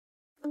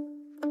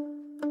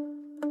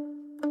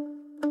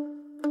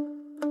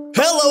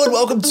Hello and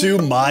welcome to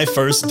My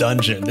First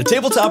Dungeon, the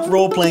tabletop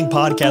role-playing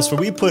podcast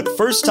where we put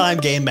first-time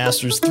game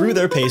masters through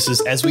their paces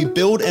as we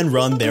build and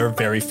run their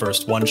very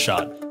first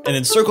one-shot, and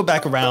then circle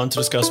back around to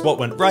discuss what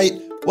went right,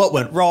 what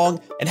went wrong,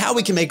 and how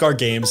we can make our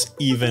games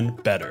even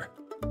better.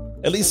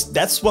 At least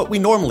that's what we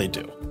normally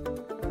do.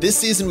 This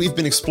season we've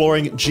been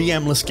exploring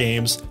GM-less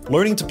games,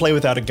 learning to play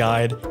without a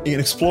guide,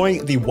 and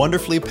exploring the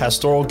wonderfully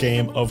pastoral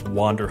game of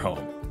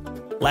Wanderhome.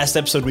 Last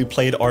episode, we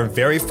played our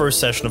very first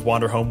session of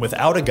Wanderhome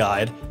without a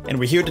guide, and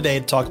we're here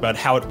today to talk about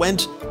how it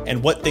went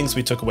and what things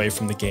we took away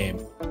from the game.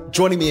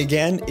 Joining me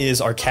again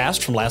is our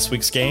cast from last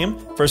week's game.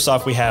 First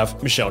off, we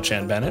have Michelle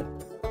Chan Bennett.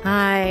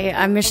 Hi,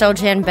 I'm Michelle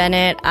Chan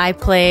Bennett. I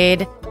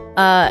played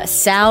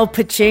Sal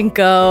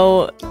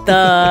Pachinko,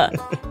 the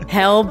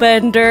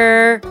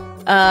Hellbender,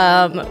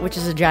 which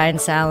is a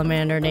giant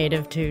salamander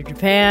native to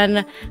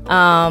Japan.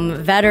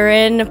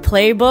 Veteran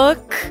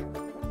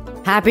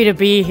playbook. Happy to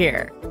be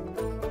here.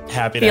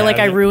 Happy to feel like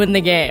have I you. Ruined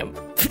the game.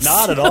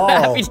 Not at So all.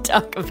 Happy to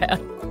talk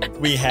about it.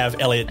 We have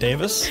Elliot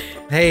Davis.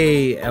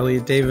 Hey,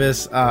 Elliot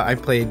Davis. I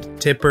played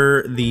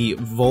Tipper, the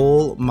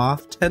Vole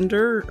Moth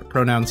Tender,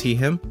 pronouns he,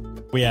 him.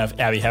 We have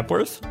Abby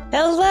Hepworth.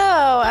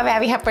 Hello, I'm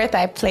Abby Hepworth.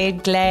 I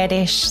played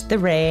Gladish, the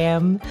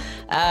ram,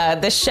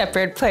 the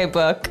shepherd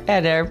playbook,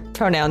 and her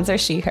pronouns are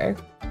she, her.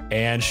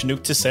 And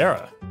Chinook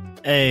Tissera.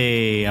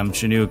 Hey, I'm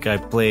Chinook. I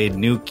played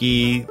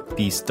Nuki,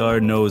 the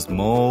Star-Nosed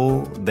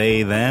Mole,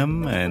 they,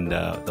 them, and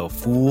the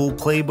Fool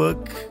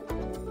playbook.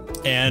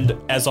 And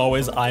as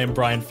always, I am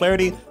Brian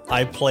Flaherty.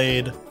 I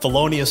played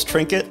Thelonious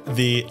Trinket,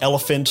 the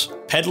elephant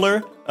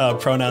peddler,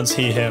 pronouns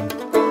he, him.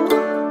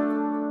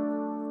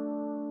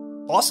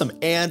 Awesome.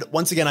 And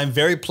once again, I'm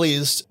very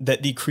pleased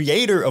that the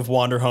creator of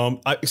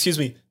Wanderhome,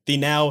 the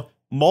now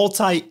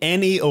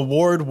multi-Annie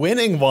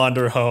award-winning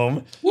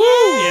Wanderhome,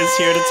 is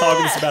here to talk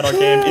to us about our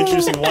game.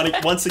 Introducing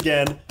once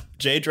again,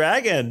 Jay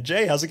Dragon.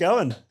 Jay, how's it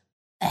going?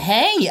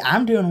 Hey,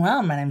 I'm doing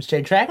well. My name's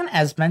Jay Dragon.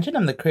 As mentioned,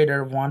 I'm the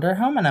creator of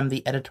Wanderhome, and I'm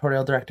the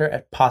editorial director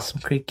at Possum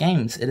Creek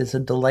Games. It is a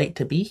delight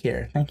to be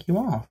here. Thank you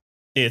all.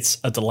 It's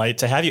a delight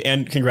to have you,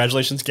 and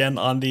congratulations again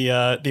on the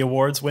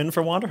awards win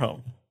for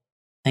Wanderhome.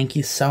 Thank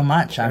you so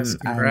much. Yes,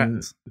 I'm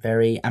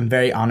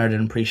very honored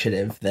and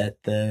appreciative that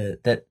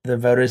the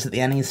voters at the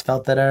Annies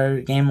felt that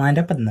our game lined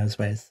up in those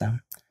ways. So,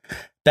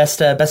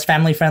 best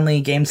family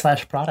friendly game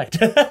 / product.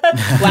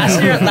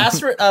 last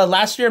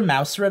year,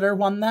 Mouse Ritter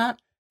won that,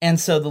 and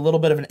so the little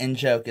bit of an in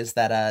joke is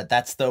that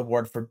that's the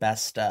award for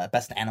best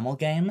animal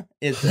game.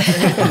 Is your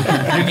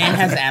game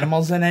has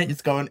animals in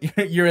it?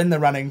 You're in the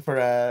running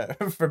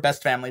for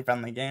best family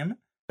friendly game.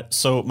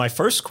 So my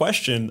first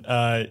question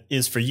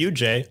is for you,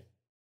 Jay.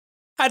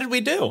 How did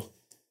we do?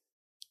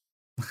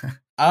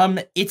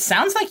 It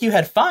sounds like you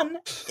had fun.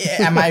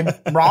 Am I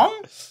wrong?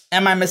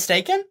 Am I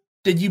mistaken?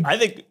 Did you? I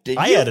think did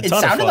I you? had a ton of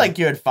fun. It sounded like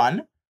you had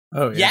fun.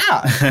 Oh,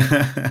 Yeah.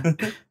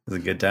 It was a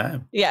good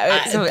time.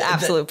 Yeah, it's an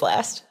absolute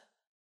blast.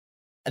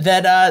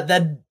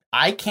 That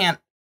I can't.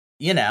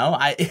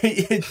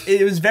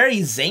 It was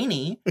very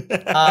zany.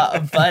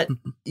 But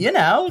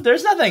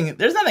there's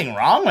nothing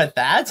wrong with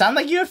that. It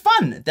sounded like you had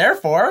fun.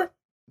 Therefore,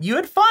 you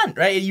had fun,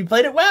 right? You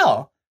played it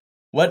well.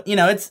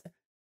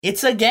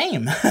 It's a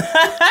game.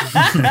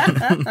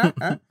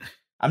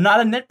 I'm not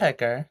a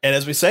nitpicker. And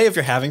as we say, if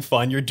you're having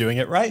fun, you're doing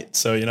it right.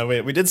 So,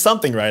 we did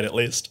something right, at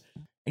least.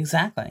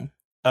 Exactly.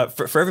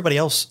 For everybody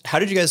else, how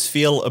did you guys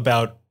feel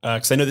about,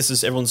 because I know this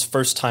is everyone's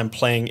first time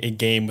playing a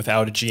game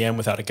without a GM,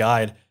 without a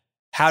guide.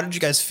 How did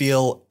you guys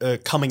feel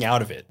coming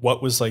out of it?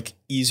 What was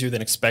easier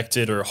than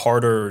expected or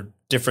harder or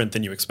different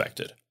than you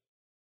expected?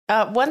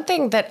 One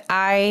thing that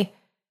I...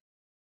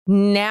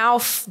 Now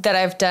that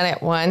I've done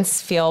it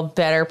once, feel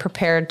better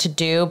prepared to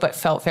do, but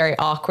felt very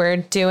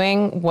awkward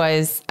doing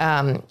was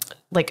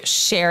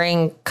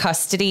sharing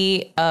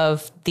custody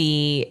of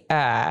the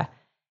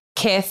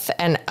kith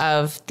and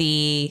of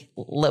the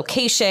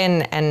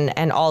location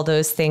and all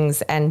those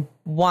things, and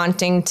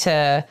wanting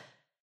to,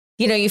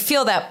 you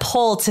feel that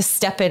pull to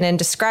step in and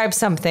describe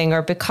something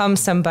or become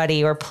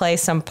somebody or play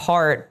some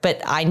part. But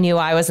I knew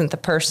I wasn't the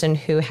person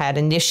who had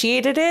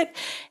initiated it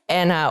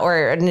and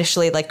or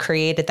initially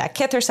created that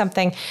kith or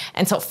something.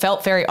 And so it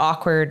felt very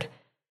awkward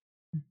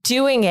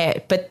doing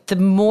it. But the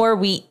more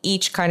we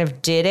each kind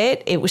of did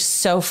it, it was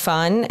so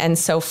fun and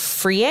so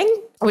freeing,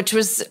 which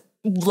was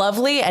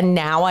lovely. And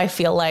now I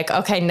feel like,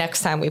 okay,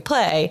 next time we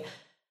play,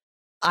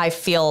 I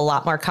feel a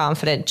lot more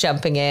confident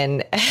jumping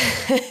in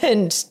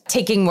and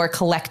taking more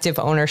collective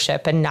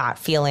ownership and not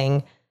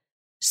feeling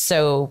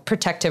so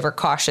protective or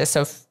cautious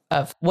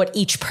of what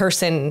each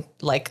person,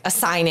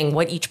 assigning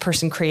what each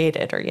person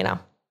created or.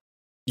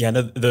 Yeah,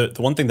 no, the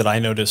one thing that I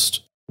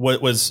noticed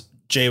was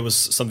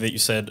something that you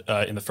said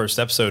in the first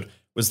episode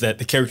was that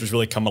the characters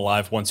really come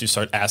alive once you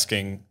start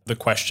asking the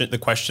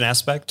question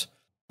aspect,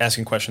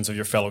 asking questions of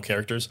your fellow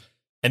characters.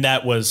 And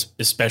that was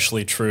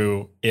especially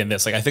true in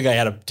this. I think I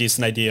had a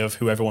decent idea of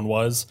who everyone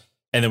was.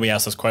 And then we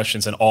asked those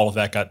questions and all of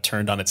that got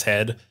turned on its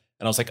head. And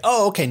I was like,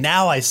 oh, okay,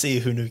 now I see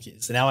who Nuki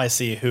is. Now I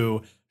see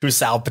who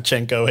Sal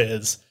Pachinko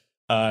is.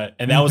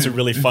 And that was a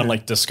really fun,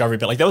 discovery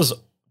bit. That was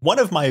one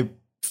of my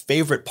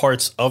favorite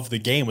parts of the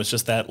game was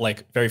just that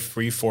like very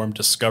free-form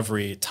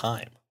discovery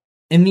time.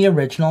 In the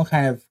original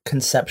kind of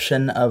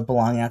conception of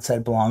belonging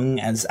outside belonging,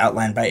 as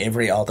outlined by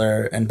Avery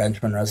Alder and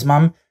Benjamin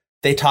Rosenbaum,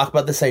 they talk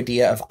about this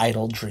idea of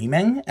idle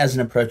dreaming as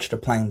an approach to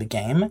playing the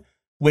game,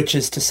 which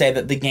is to say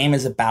that the game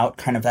is about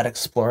kind of that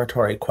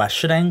exploratory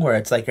questioning, where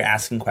it's like you're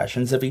asking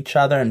questions of each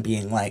other and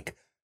being like,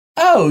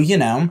 oh,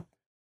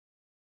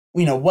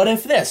 what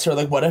if this, or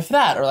like, what if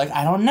that, or like,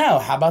 I don't know,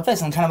 how about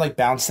this? And kind of like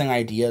bouncing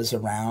ideas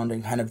around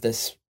and kind of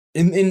this,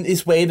 in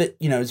this way that,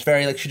 is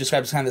very, like she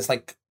describes kind of this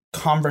like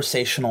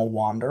conversational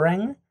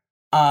wandering.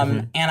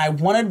 And I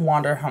wanted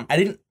Wanderhome, I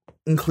didn't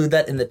include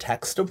that in the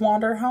text of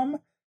Wanderhome,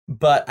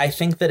 but I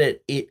think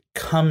that it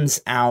comes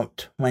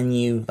out when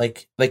you,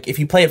 like if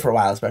you play it for a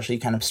while, especially,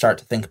 you kind of start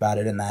to think about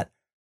it in that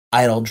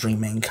idle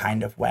dreaming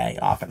kind of way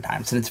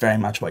oftentimes, and it's very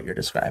much what you're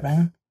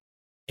describing.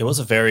 It was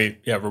a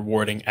very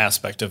rewarding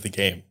aspect of the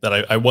game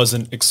that I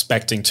wasn't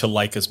expecting to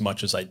like as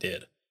much as I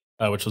did,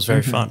 which was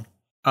very fun.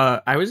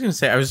 I was going to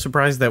say, I was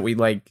surprised that we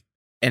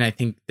and I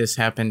think this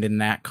happened in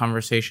that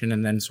conversation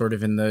and then sort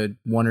of in the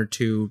one or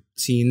two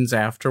scenes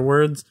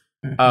afterwards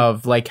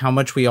of like how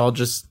much we all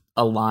just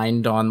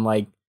aligned on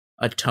like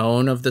a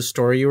tone of the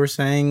story you were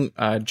saying.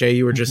 Jay,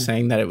 you were just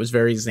saying that it was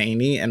very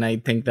zany, and I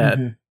think that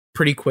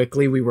pretty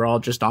quickly we were all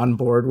just on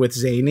board with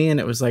zany,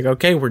 and it was like,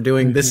 okay, we're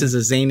doing this is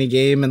a zany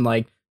game, and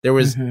like there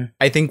was,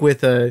 I think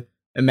with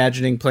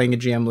imagining playing a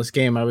GM-less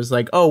game, I was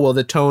like, oh, well,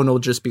 the tone will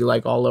just be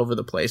like all over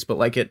the place, but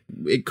like it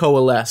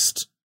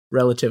coalesced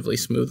relatively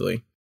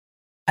smoothly.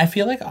 I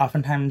feel like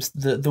oftentimes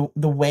the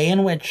way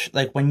in which,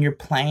 like, when you're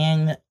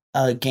playing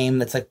a game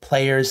that's like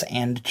players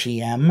and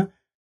GM,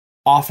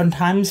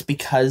 oftentimes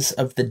because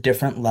of the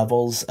different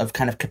levels of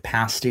kind of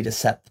capacity to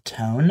set the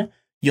tone,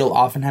 you'll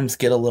oftentimes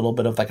get a little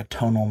bit of like a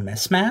tonal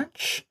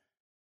mismatch,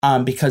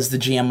 because the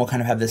GM will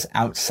kind of have this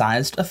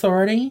outsized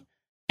authority.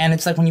 And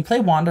it's like when you play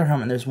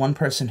Wanderhome and there's one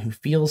person who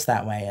feels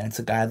that way and it's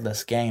a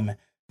guideless game,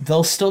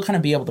 they'll still kind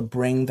of be able to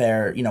bring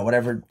their,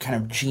 whatever kind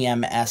of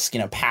GM-esque,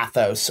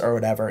 pathos or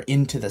whatever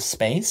into the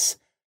space.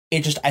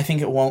 It just, I think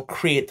it won't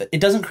create,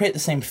 it doesn't create the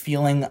same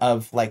feeling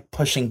of like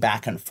pushing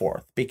back and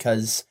forth,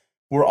 because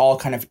we're all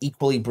kind of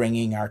equally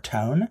bringing our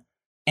tone.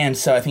 And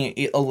so I think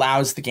it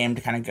allows the game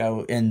to kind of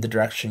go in the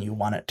direction you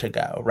want it to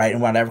go, right?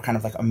 And whatever kind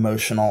of like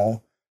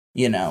emotional,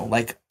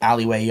 like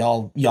alleyway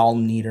y'all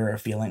need or are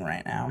feeling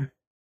right now.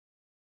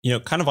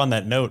 Kind of on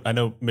that note, I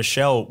know,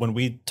 Michelle, when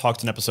we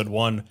talked in episode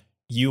 1,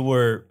 you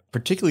were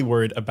particularly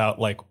worried about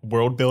like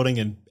world building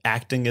and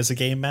acting as a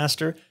game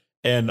master.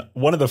 And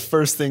one of the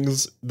first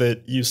things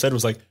that you said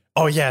was like,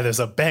 oh yeah, there's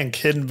a bank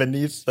hidden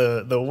beneath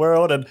the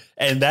world.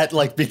 And that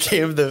like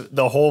became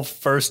the whole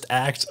first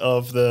act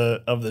of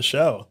the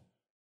show.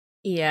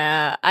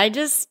 Yeah, I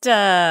just,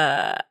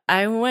 I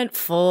went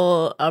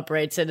full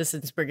Upright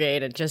Citizens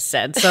Brigade and just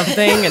said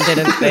something and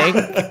didn't think.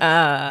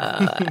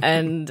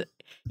 And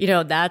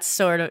that's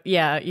sort of,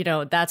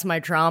 that's my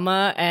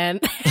trauma. And,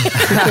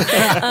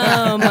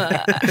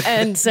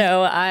 and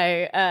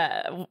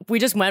so we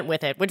just went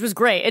with it, which was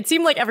great. It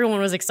seemed like everyone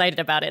was excited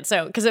about it.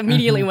 So, because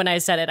immediately when I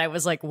said it, I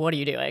was like, what are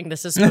you doing?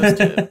 This is supposed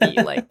to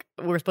be like,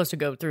 we're supposed to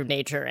go through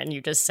nature, and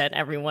you just sent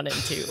everyone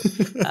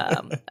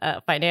into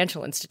a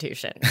financial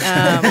institution.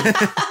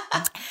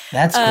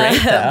 That's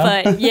great,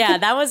 though. But yeah,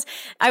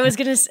 I was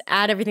going to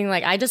add everything.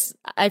 Like,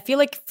 I feel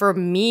like for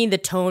me, the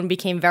tone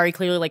became very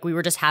clearly like we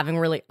were just having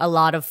really a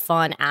lot of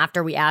fun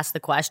after we asked the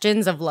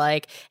questions of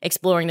like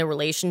exploring the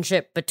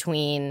relationship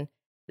between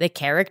the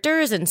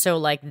characters. And so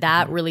like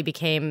that really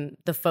became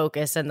the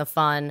focus, and the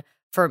fun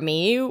for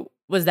me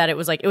was that it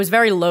was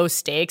very low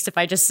stakes if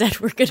I just said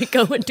we're going to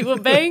go into a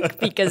bank,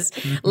 because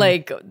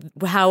like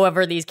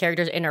however these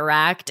characters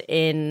interact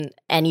in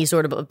any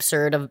sort of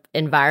absurd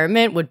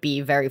environment would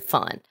be very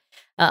fun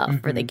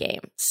for the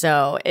game.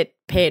 So it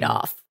paid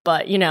off.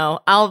 But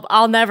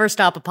I'll never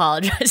stop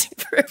apologizing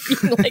for it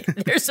being like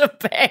there's a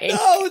bank.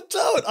 No,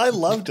 don't. I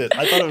loved it.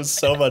 I thought it was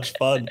so much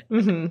fun.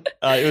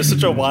 It was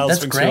such a wild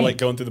swing. We were like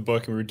going through the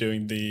book and we were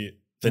doing the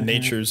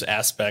nature's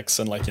aspects,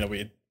 and like I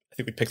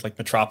think we picked like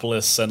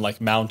Metropolis and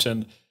like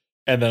Mountain,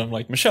 and then I'm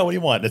like, Michelle, what do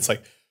you want? And it's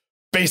like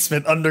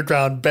basement,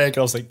 underground, bank.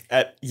 I was like,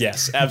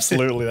 yes,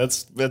 absolutely.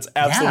 That's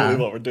absolutely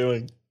what we're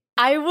doing.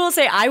 I will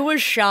say I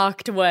was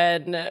shocked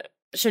when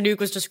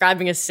Chinook was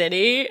describing a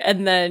city,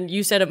 and then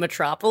you said a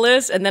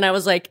metropolis, and then I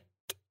was like,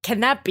 can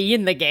that be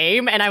in the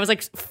game? And I was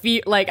like,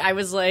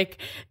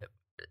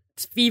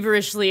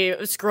 feverishly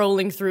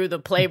scrolling through the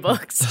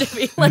playbooks to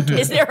be like,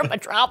 is there a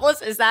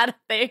metropolis? Is that a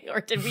thing?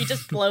 Or did we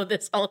just blow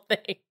this whole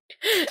thing?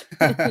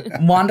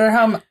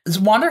 Wanderhome,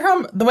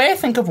 the way I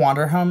think of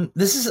Wanderhome,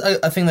 this is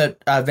a thing that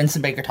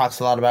Vincent Baker talks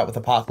a lot about with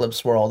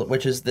Apocalypse World,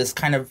 which is this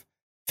kind of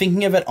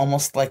thinking of it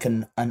almost like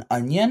an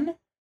onion,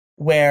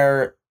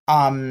 where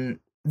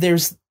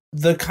there's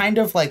the kind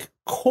of like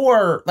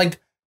core, like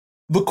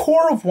the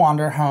core of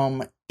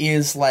Wanderhome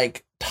is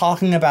like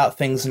talking about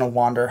things in a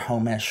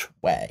Wanderhome-ish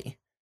way.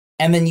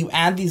 And then you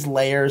add these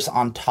layers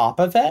on top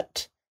of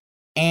it,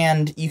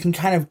 and you can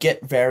kind of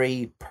get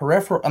very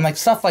peripheral, and like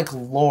stuff like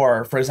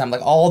lore, for example,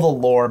 like all the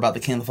lore about the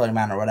King of the Floating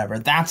Mountain or whatever,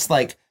 that's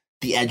like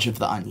the edge of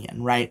the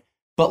onion, right?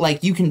 But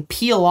like you can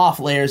peel off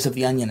layers of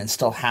the onion and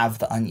still have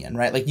the onion,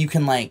 right? Like you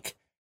can like,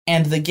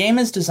 and the game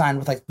is designed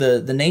with like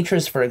the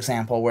natures, for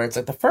example, where it's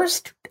like the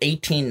first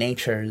 18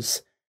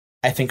 natures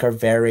I think are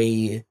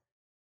very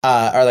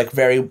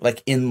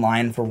in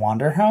line for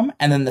Wanderhome,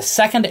 and then the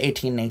second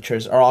 18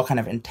 natures are all kind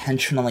of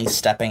intentionally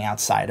stepping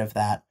outside of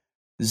that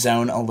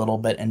zone a little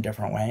bit in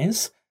different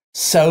ways,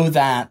 so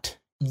that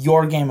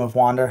your game of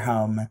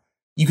Wanderhome,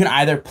 you can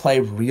either play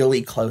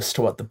really close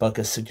to what the book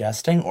is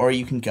suggesting, or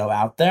you can go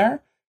out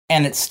there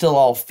and it still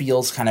all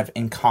feels kind of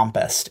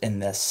encompassed in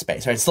this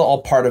space, right? It's still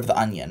all part of the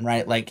onion,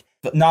 right? Like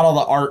not all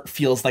the art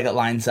feels like it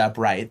lines up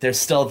right. There's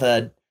still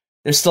the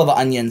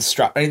onion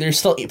structure. Right? They're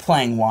still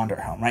playing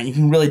Wanderhome, right? You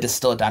can really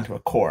distill it down to a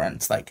core, and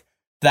it's like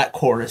that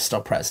core is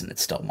still present.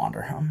 It's still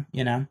Wanderhome,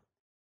 you know?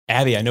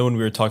 Abby, I know when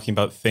we were talking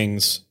about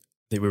things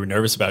that we were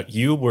nervous about,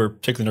 you were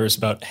particularly nervous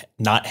about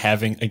not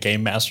having a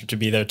game master to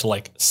be there to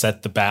like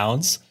set the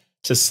bounds,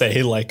 to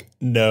say like,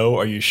 no,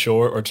 are you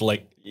sure? Or to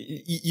like,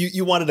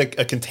 you wanted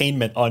a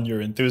containment on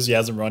your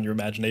enthusiasm or on your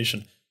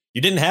imagination.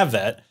 You didn't have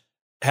that.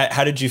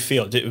 How did you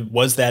feel?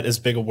 Was that as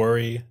big a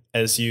worry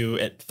as you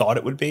thought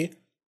it would be?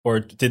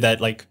 Or did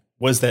that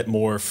was that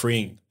more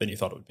freeing than you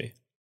thought it would be?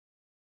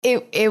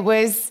 It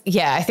was,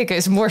 yeah, I think it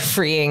was more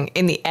freeing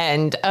in the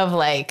end of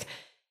like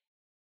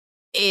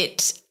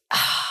it.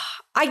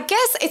 I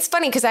guess it's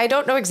funny because I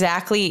don't know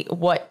exactly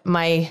what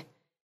my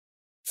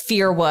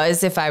fear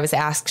was if I was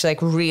asked to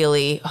like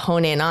really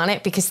hone in on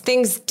it, because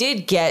things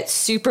did get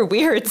super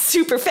weird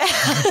super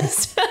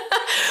fast,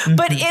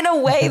 but in a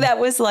way that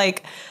was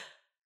like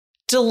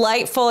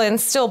delightful and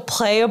still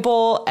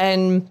playable,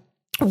 and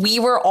we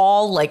were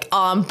all like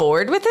on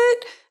board with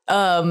it.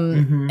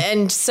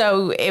 And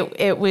so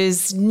it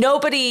was,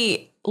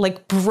 nobody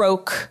like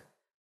broke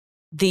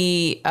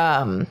the,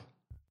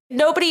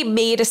 nobody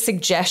made a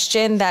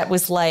suggestion that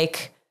was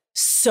like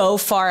so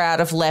far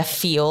out of left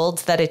field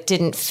that it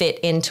didn't fit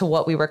into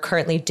what we were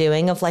currently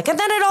doing, of like, and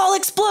then it all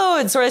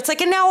explodes, or it's like,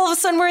 and now all of a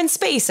sudden we're in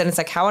space, and it's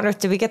like, how on earth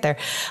did we get there?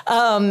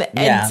 So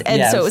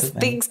it was,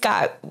 things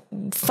got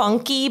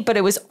funky, but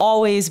it was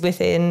always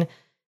within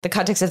the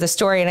context of the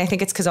story. And I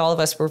think it's because all of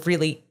us were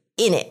really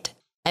in it.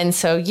 And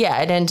so,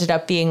 yeah, it ended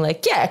up being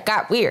like, yeah, it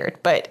got weird,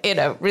 but in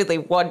a really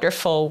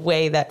wonderful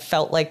way that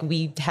felt like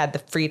we had the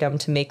freedom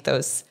to make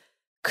those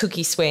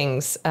kooky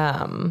swings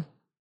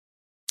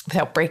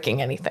without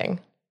breaking anything.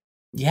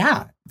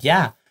 Yeah.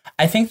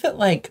 I think that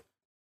like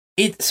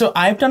so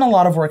I've done a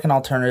lot of work in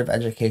alternative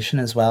education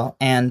as well.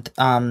 And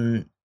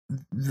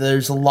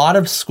there's a lot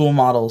of school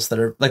models that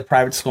are like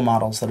private school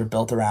models that are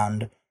built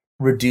around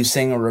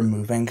reducing or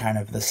removing kind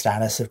of the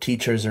status of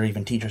teachers or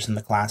even teachers in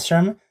the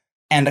classroom.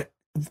 And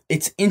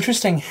it's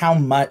interesting how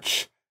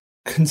much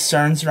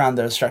concerns around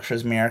those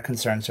structures mirror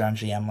concerns around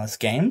GM-less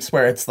games,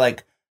 where it's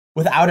like,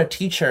 without a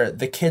teacher,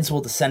 the kids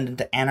will descend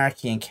into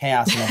anarchy and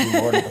chaos and they'll be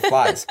Lord of the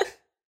Flies.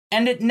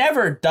 And it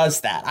never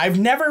does that. I've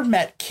never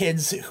met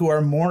kids who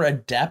are more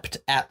adept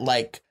at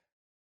like,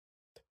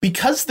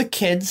 because the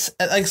kids,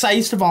 like, so I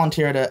used to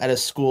volunteer at a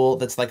school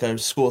that's like a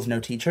school with no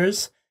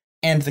teachers,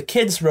 and the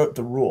kids wrote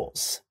the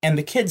rules, and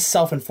the kids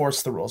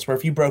self-enforced the rules, where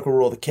if you broke a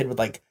rule, the kid would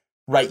like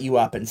write you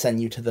up and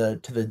send you to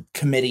the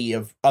committee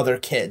of other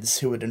kids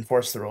who would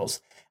enforce the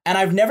rules. And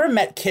I've never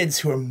met kids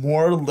who are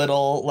more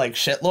little like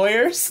shit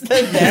lawyers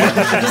than them,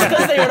 just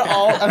because they would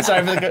all, I'm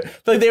sorry,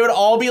 but they would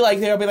all be like,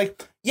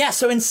 yeah,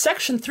 so in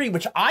section 3,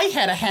 which I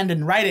had a hand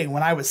in writing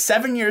when I was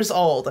 7 years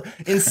old,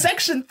 in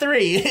section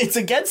 3, it's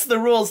against the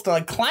rules to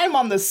like climb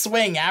on the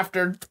swing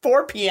after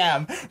 4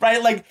 p.m.,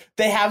 right? Like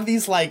they have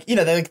these like, you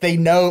know, they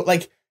know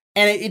like,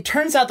 and it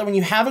turns out that when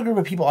you have a group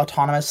of people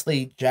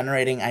autonomously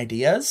generating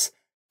ideas,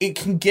 it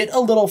can get a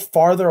little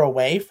farther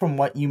away from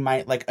what you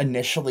might like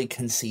initially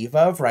conceive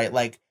of, right?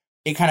 Like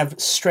it kind of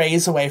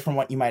strays away from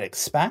what you might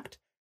expect.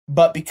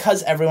 But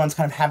because everyone's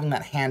kind of having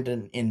that hand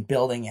in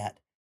building it,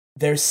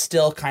 there's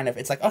still kind of,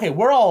 it's like, okay,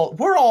 we're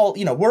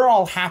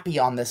all happy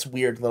on this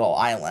weird little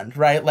island,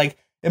 right? Like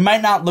it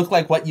might not look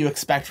like what you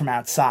expect from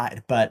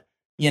outside, but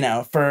you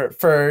know,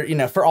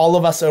 for all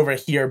of us over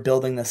here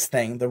building this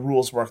thing, the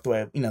rules work the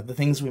way, you know, the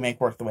things we make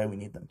work the way we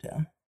need them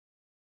to.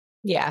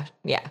 Yeah,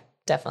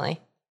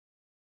 definitely.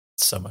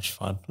 So much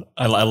fun.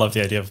 I love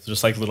the idea of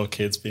just like little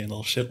kids being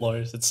little shit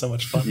lawyers. It's so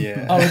much fun.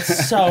 Yeah. Oh,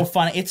 it's so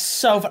funny. It's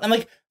so fun. And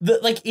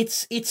like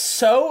it's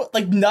so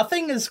like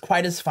nothing is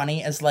quite as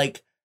funny as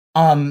like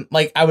I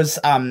was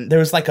there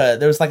was like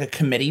a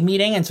committee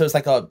meeting, and so it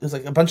was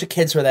like a bunch of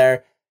kids were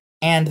there,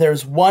 and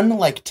there's one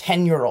like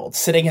 10-year-old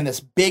sitting in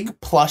this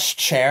big plush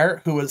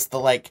chair who was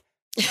the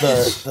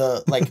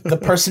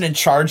person in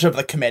charge of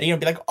the committee, and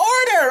be like, order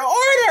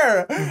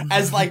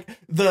as like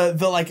the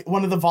like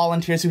one of the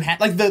volunteers who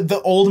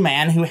the old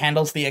man who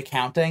handles the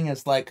accounting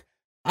is like,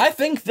 I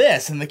think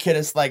this, and the kid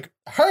is like,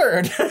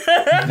 heard.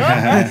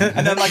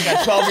 And then like a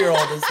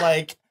 12-year-old is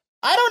like,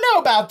 I don't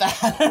know about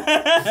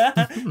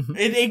that.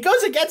 It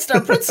goes against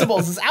our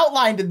principles as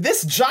outlined in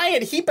this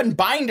giant heap and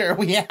binder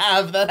we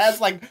have that has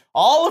like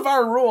all of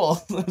our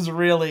rules. It's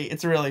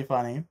really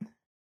funny.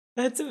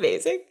 That's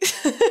amazing.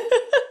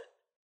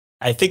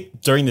 I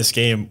think during this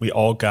game, we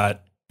all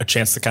got a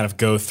chance to kind of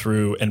go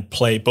through and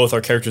play both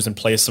our characters and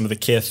play some of the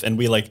Kith. And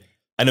we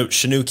I know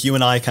Chinook, you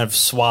and I kind of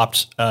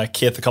swapped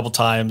Kith a couple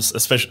times,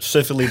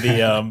 specifically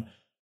the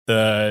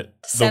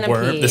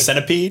worm, the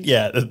centipede.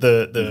 Yeah,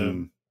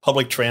 the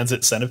public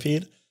transit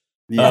centipide.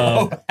 Yeah.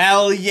 Oh,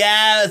 hell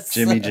yes.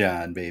 Jimmy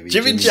John, baby.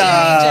 Jimmy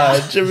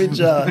John.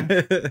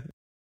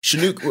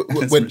 Chinook,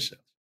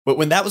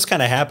 when that was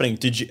kind of happening,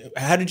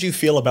 how did you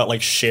feel about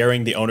like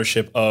sharing the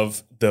ownership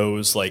of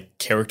those like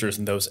characters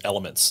and those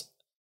elements?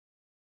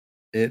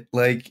 It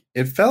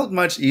felt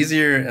much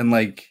easier, and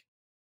like,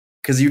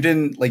 because you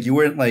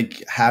weren't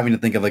like having to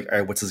think of like, all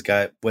right, what's this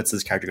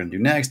character going to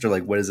do next, or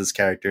like, what is this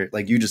character,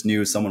 like, you just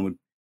knew someone would,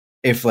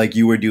 if like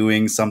you were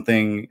doing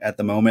something at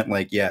the moment,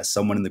 like, yeah,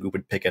 someone in the group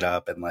would pick it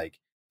up and like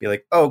be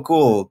like, oh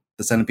cool,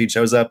 the centipede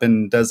shows up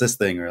and does this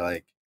thing, or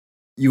like,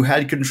 you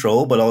had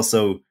control, but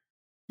also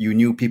you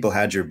knew people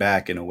had your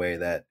back in a way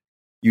that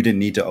you didn't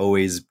need to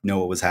always know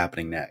what was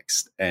happening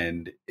next.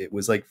 And it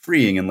was like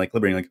freeing and like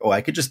liberating, like, oh,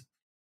 I could just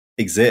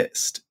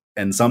exist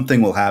and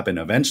something will happen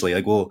eventually.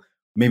 Like,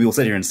 maybe we'll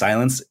sit here in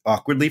silence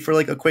awkwardly for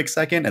like a quick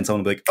second and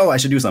someone will be like, oh, I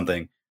should do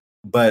something,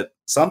 but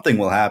something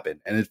will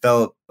happen. And it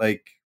felt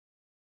like,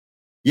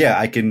 yeah,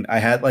 I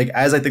had like,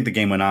 as I think the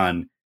game went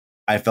on,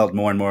 I felt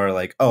more and more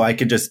like, oh, I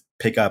could just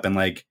pick up and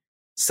like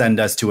send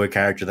us to a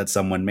character that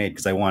someone made,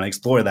 because I want to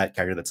explore that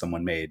character that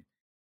someone made.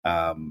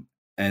 And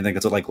I think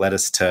that's what like led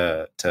us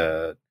to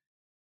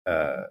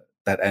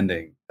that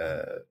ending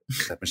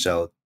that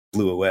Michelle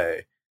blew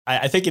away.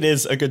 I think it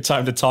is a good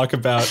time to talk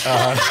about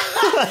Sal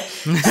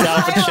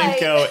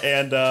Pachinko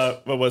and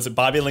what was it,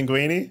 Bobby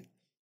Linguini?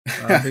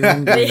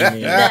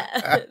 The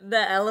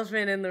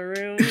elephant in the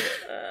room.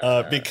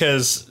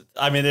 Because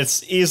I mean,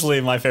 it's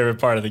easily my favorite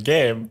part of the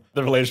game,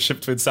 the relationship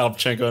between Sal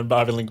Pachinko and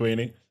Bobby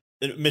Linguini.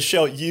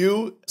 Michelle,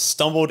 you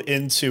stumbled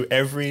into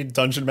every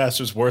Dungeon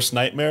Master's worst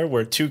nightmare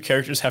where two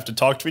characters have to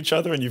talk to each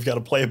other and you've got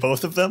to play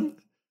both of them.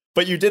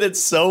 But you did it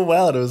so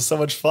well, and it was so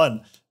much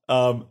fun.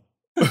 What'd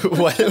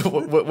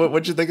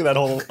you think of that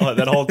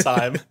whole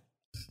time?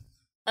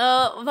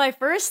 My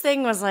first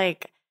thing was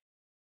like,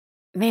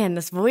 man,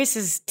 this voice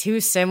is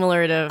too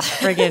similar to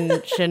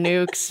friggin'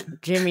 Chinook's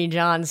Jimmy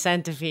John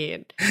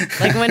Centipede.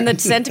 Like, when the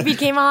Centipede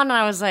came on,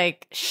 I was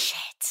like, shit.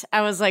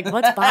 I was like,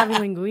 what's Bobby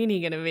Linguini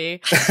gonna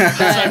be?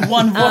 But,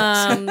 one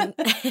voice.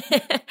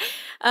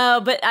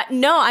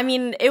 No, I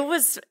mean, it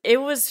was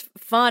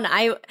fun.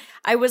 I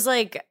was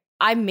like,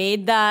 I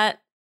made that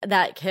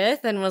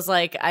Kith and was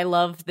like, I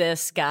love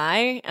this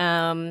guy.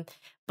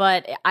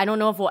 But I don't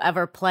know if we'll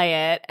ever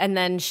play it. And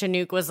then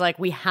Chinook was like,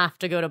 we have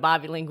to go to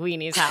Bobby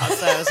Linguini's house.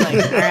 So I was like,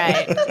 all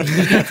right,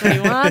 that's what he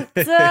wants.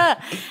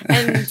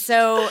 And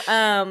so,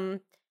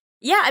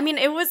 yeah, I mean,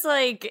 it was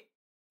like,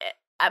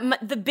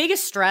 the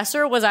biggest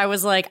stressor was I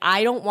was like,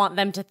 I don't want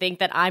them to think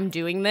that I'm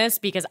doing this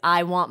because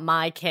I want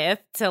my Kith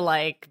to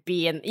like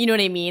be in, you know what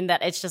I mean?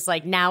 That it's just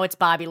like, now it's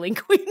Bobby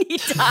Linguini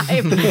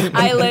time.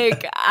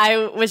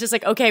 I was just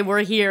like, okay,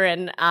 we're here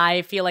and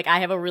I feel like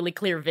I have a really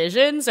clear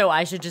vision. So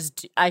I should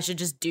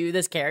just do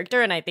this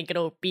character and I think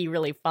it'll be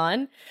really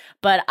fun.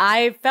 But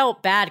I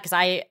felt bad because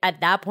I,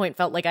 at that point,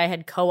 felt like I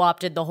had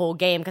co-opted the whole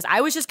game because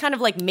I was just kind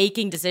of like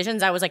making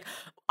decisions. I was like,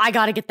 I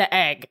got to get the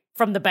egg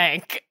from the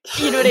bank.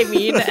 You know what I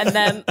mean? And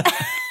then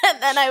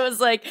I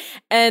was like,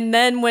 and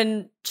then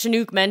when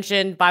Chinook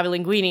mentioned Bobby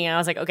Linguini, I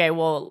was like, okay,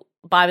 well,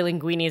 Bobby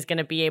Linguini is going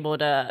to be able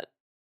to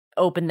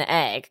open the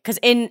egg. Because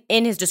in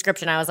his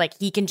description, I was like,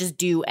 he can just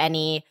do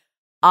any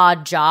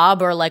odd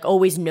job or like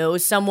always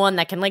knows someone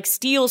that can like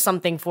steal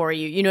something for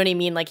you. You know what I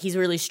mean? Like, he's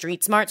really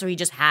street smart. So he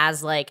just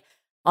has like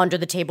under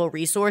the table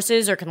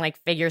resources or can like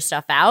figure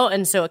stuff out.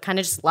 And so it kind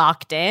of just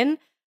locked in.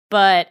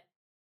 But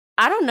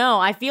I don't know.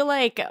 I feel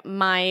like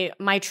my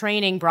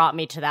training brought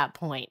me to that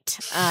point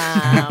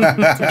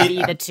to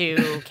be the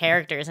two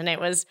characters, and it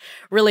was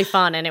really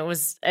fun. And it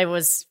was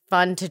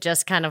fun to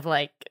just kind of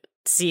like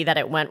see that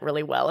it went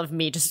really well of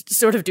me just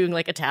sort of doing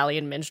like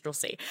Italian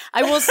minstrelsy.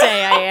 I will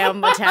say I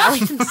am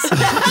Italian. So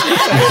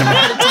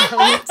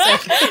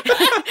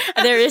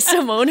there is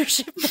some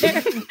ownership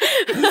there.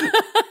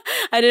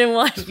 I didn't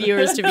want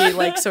viewers to be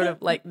like sort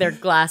of like their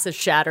glasses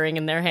shattering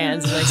in their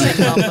hands and like saying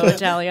Mambo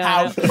Italiano.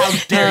 How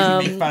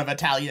dare you make fun of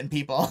Italian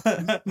people?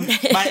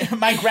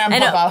 my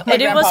grandpa.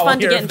 And it was fun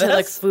to get into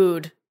like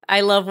food.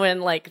 I love when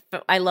like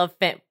I love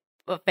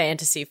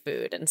fantasy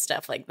food and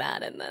stuff like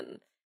that. And then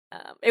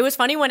it was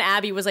funny when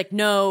Abby was like,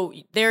 no,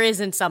 there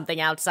isn't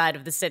something outside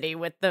of the city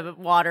with the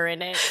water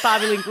in it.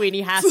 Bobby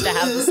Linguini has to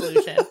have the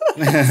solution.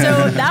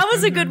 So that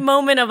was a good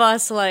moment of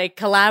us like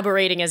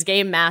collaborating as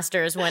game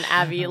masters when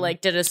Abby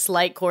like did a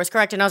slight course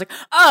correct. And I was like,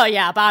 oh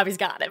yeah, Bobby's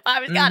got it.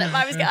 Bobby's got it.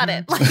 Bobby's got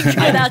it. Like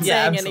without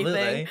saying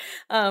anything.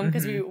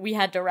 Because we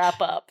had to wrap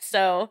up.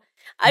 So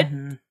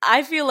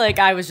I feel like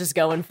I was just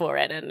going for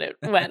it and it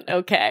went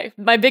okay.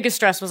 My biggest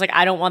stress was like,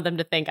 I don't want them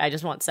to think I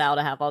just want Sal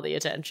to have all the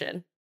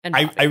attention.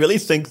 I really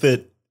think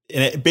that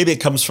maybe it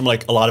comes from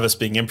like a lot of us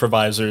being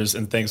improvisers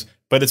and things,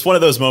 but it's one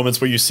of those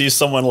moments where you see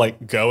someone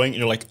like going and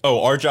you're like,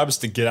 oh, our job is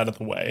to get out of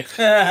the way.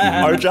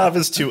 Our job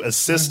is to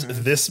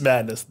assist this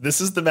madness.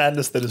 This is the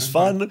madness that is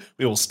fun.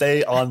 We will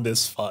stay on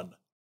this fun.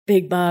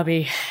 Big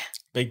Bobby.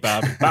 Big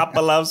Bobby. Papa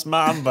loves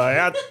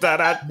Mamba. But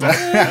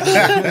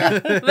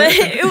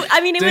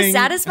it was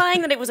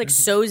satisfying that it was like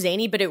so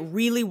zany, but it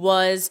really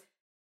was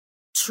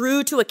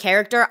true to a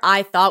character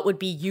I thought would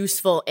be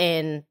useful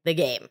in the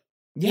game.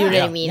 You know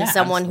what I mean? Yeah,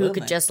 Someone absolutely. who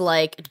could just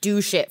like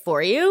do shit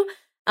for you.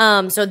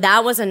 So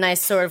that was a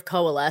nice sort of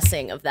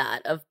coalescing of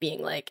that, of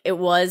being like, it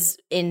was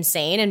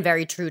insane and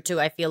very true to,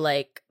 I feel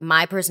like,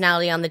 my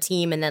personality on the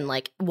team, and then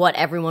like what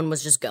everyone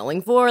was just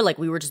going for. Like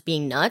we were just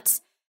being nuts,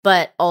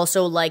 but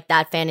also like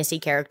that fantasy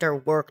character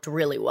worked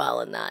really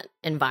well in that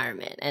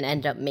environment and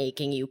ended up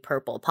making you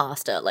purple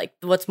pasta. Like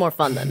what's more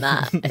fun than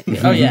that? I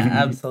feel Oh like. yeah,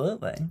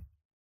 absolutely.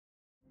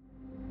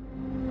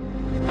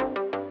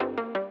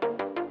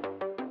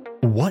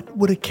 What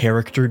would a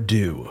character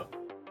do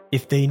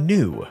if they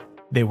knew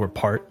they were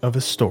part of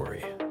a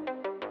story?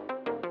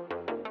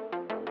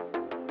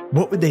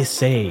 What would they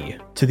say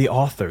to the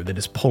author that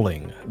is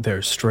pulling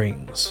their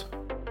strings?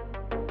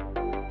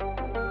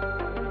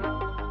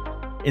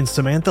 In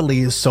Samantha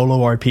Lee's solo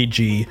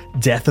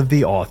RPG, Death of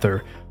the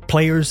Author,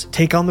 players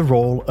take on the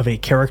role of a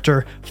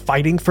character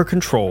fighting for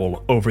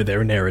control over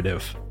their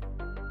narrative.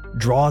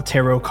 Draw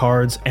tarot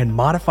cards and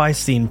modify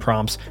scene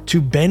prompts to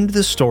bend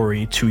the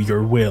story to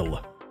your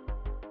will.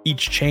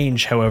 Each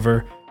change,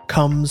 however,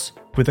 comes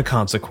with a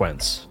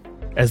consequence,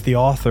 as the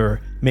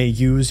author may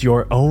use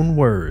your own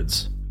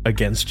words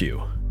against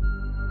you.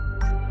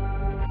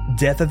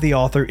 Death of the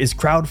Author is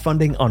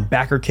crowdfunding on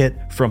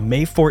BackerKit from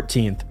May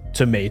 14th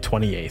to May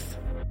 28th.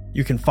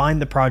 You can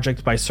find the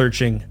project by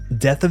searching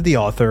Death of the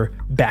Author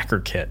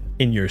BackerKit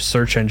in your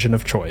search engine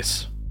of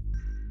choice.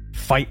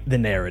 Fight the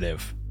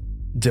narrative.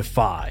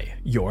 Defy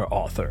your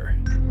author.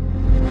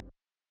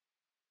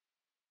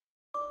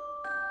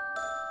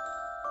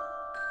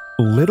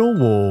 Little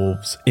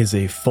Wolves is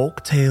a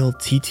folktale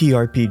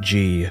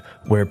TTRPG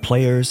where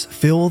players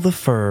fill the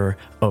fur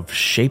of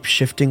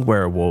shape-shifting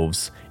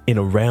werewolves in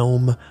a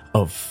realm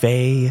of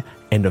fae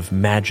and of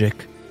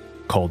magic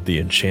called the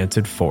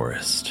Enchanted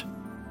Forest.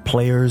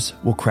 Players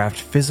will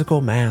craft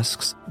physical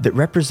masks that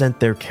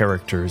represent their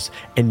characters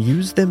and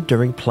use them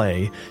during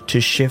play to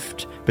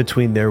shift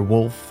between their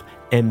wolf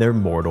and their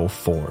mortal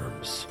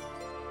forms.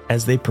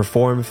 As they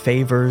perform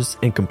favors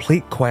and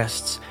complete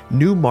quests,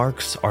 new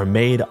marks are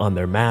made on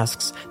their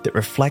masks that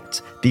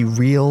reflect the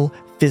real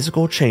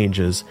physical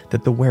changes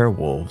that the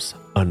werewolves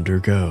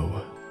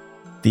undergo.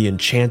 The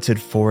Enchanted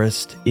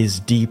Forest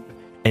is deep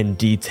and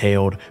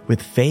detailed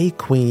with fae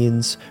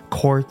queens,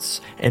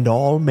 courts, and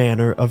all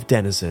manner of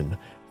denizen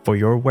for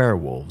your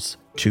werewolves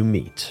to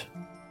meet.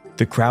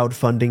 The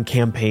crowdfunding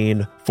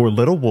campaign for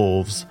Little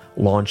Wolves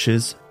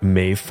launches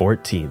May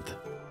 14th.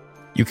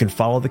 You can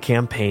follow the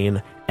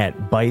campaign at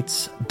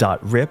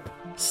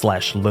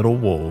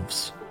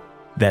bytes.rip/littlewolves.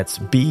 That's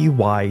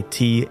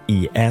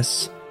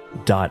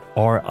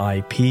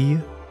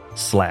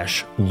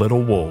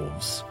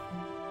bytes.rip/littlewolves.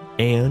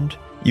 And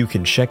you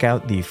can check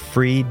out the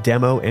free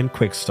demo and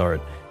quick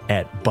start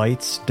at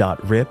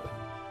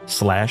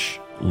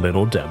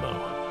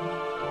bytes.rip/littledemo.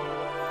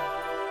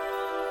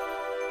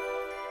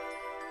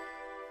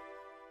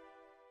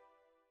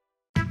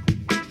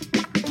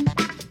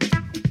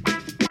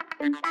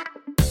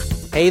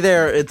 Hey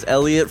there, it's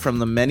Elliot from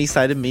the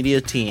Many-Sided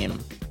Media team.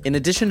 In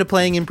addition to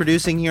playing and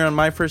producing here on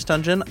My First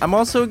Dungeon, I'm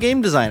also a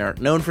game designer,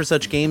 known for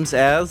such games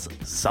as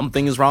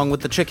Something is Wrong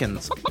with the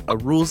Chickens, a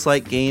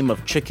rules-like game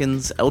of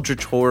chickens,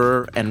 eldritch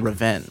horror, and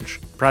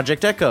revenge.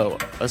 Project Echo,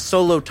 a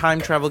solo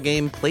time travel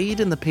game played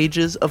in the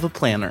pages of a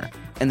planner.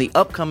 And the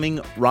upcoming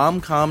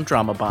Rom-Com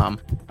Drama Bomb,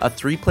 a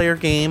 3-player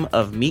game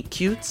of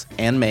meet-cutes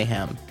and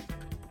mayhem.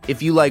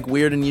 If you like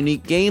weird and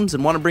unique games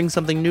and want to bring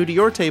something new to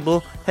your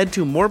table, head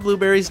to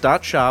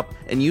moreblueberries.shop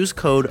and use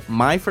code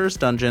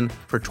MyFirstDungeon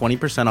for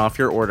 20% off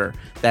your order.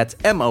 That's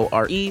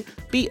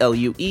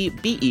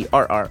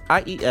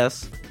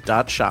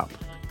MoreBlueberries.shop.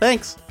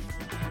 Thanks!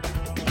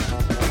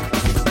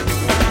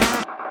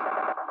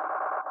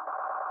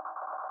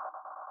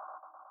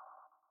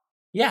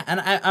 Yeah,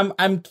 and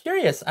I'm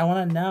curious. I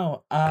want to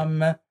know.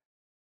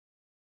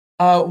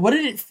 What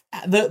did it?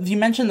 You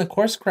mentioned the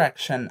course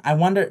correction. I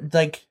wonder,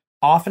 like,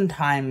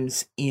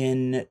 oftentimes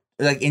in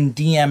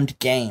DM'd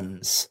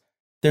games,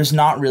 there's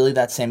not really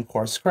that same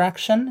course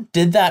correction.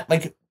 Did that,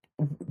 like,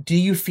 do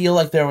you feel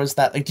like there was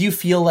that? Like, do you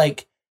feel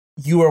like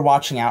you were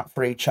watching out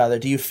for each other?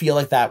 Do you feel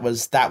like that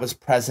was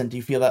present? Do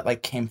you feel that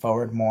like came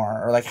forward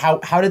more, or like how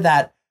did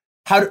that?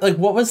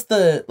 What was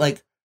the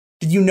like?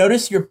 Did you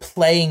notice your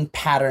playing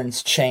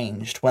patterns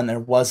changed when there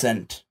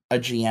wasn't a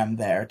GM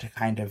there to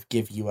kind of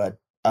give you a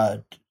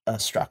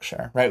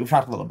structure? Right, we've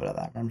talked a little bit of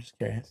that, but I'm just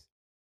curious.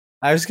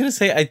 I was gonna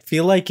say, I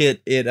feel like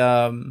it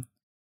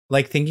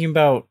like thinking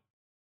about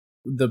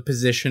the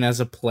position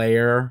as a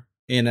player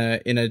in a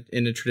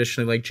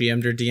traditionally like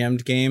GM'd or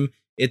DM'd game,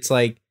 it's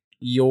like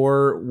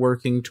you're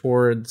working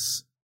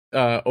towards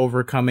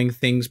overcoming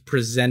things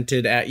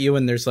presented at you,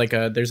 and there's like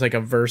a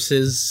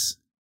versus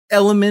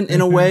element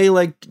in a way,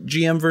 like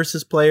GM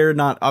versus player,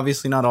 not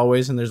always,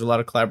 and there's a lot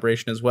of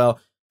collaboration as well,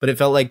 but it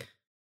felt like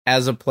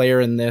as a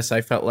player in this,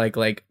 I felt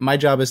like my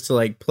job is to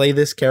like play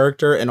this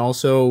character, and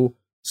also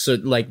so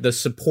like the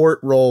support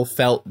role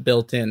felt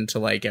built into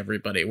like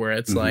everybody, where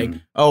it's like,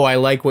 oh, I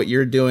like what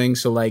you're doing,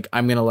 so like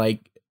I'm gonna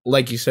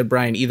like you said,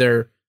 Brian,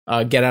 either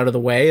get out of the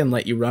way and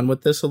let you run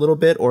with this a little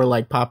bit, or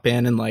like pop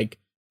in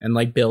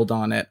and build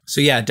on it.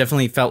 So yeah, it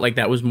definitely felt like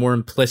that was more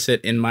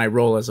implicit in my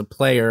role as a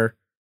player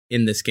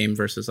in this game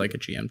versus like a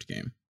GM'd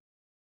game.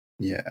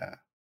 Yeah.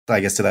 So I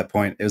guess to that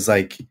point, it was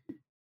like,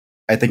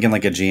 I think in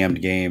like a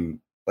GM'd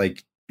game,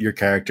 like your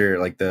character,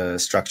 like the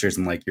structures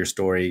and like your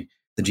story,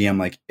 the GM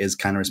like is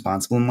kind of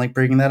responsible in like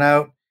breaking that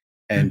out.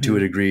 And to a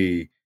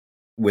degree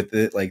with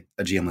it, like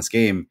a GMless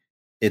game,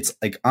 it's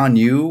like on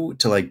you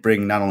to like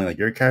bring not only like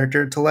your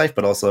character to life,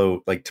 but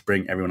also like to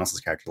bring everyone else's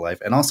character to life,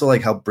 and also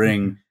like help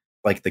bring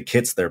like the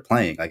kits they're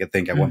playing. Like I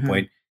think at one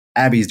point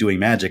Abby's doing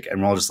magic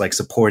and we're all just like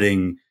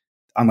supporting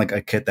on like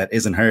a kit that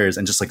isn't hers,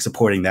 and just like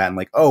supporting that, and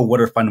like, oh,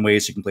 what are fun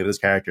ways she can play with this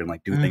character and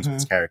like do things with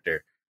this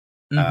character.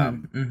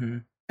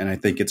 And I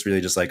think it's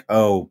really just like,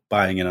 oh,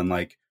 buying in on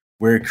like,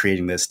 we're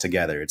creating this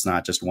together. It's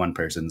not just one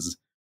person's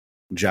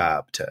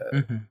job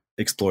to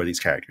explore these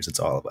characters. It's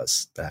all of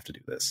us that have to do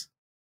this.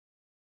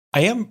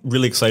 I am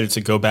really excited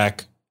to go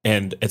back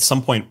and at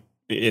some point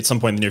in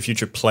the near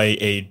future play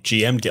a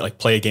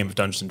play a game of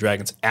Dungeons and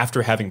Dragons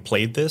after having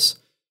played this,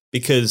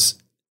 because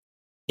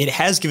it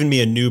has given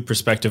me a new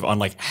perspective on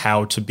like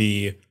how to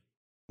be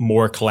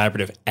more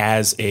collaborative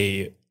as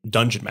a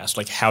dungeon master,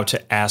 like how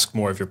to ask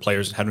more of your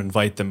players and how to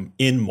invite them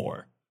in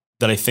more,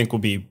 that I think will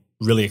be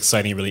really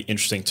exciting and really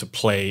interesting to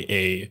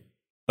play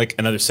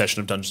another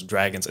session of Dungeons and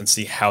Dragons and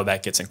see how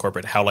that gets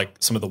incorporated, how like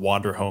some of the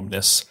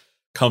Wanderhome-ness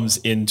comes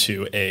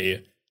into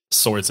a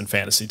swords and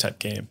fantasy type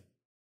game.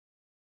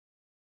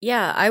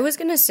 Yeah, I was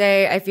gonna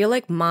say, I feel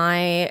like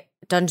my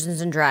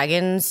Dungeons and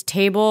Dragons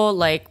table,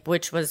 like,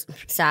 which was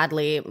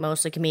sadly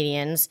mostly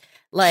comedians,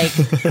 like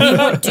we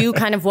would do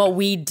kind of what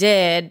we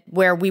did,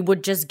 where we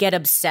would just get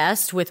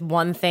obsessed with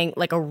one thing,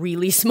 like a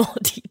really small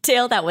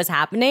detail that was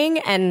happening,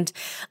 and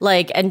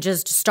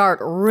just start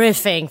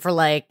riffing for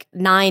like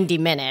 90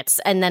 minutes.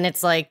 And then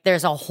it's like,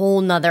 there's a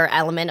whole nother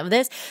element of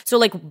this. So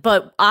like,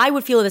 but I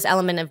would feel this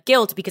element of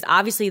guilt because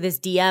obviously this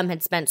DM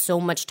had spent so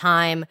much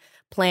time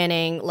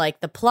planning like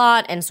the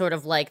plot and sort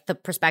of like the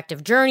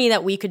perspective journey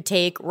that we could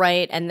take,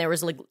 right? And there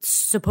was like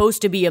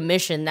supposed to be a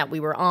mission that we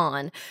were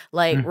on,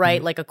 like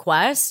right, like a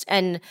quest.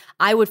 And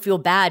I would feel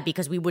bad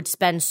because we would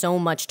spend so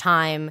much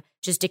time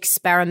just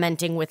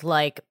experimenting with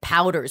like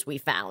powders we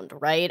found,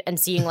 right? And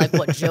seeing like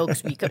what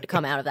jokes we could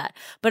come out of that.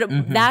 But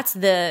that's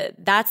the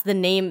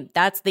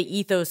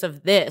ethos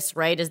of this,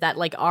 right? Is that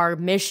like our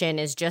mission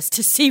is just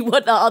to see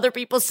what the other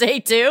people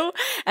say too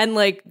and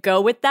like go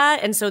with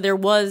that. And so there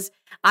was,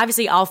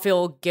 obviously I'll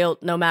feel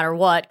guilt no matter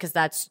what, because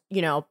that's,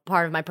 you know,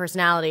 part of my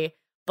personality.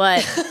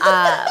 But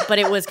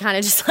it was kind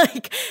of just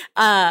like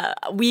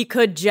we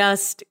could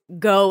just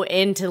go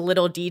into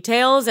little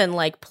details and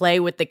like play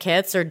with the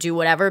kits or do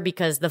whatever,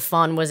 because the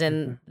fun was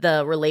in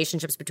the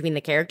relationships between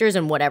the characters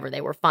and whatever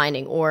they were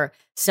finding, or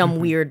some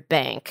weird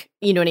bank,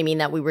 you know what I mean,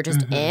 that we were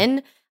just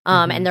in.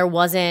 And there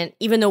wasn't,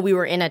 even though we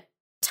were in a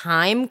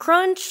time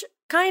crunch,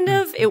 kind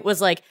of, it was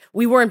like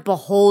we weren't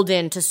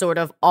beholden to sort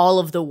of all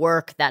of the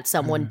work that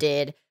someone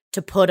did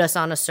to put us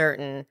on a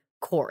certain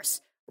course,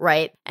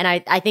 right? And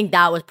I think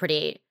that was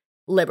pretty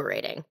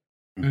liberating.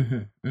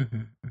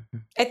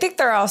 I think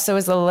there also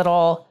is a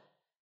little,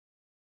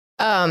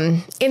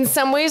 in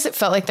some ways it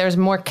felt like there was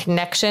more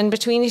connection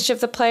between each of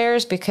the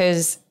players,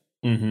 because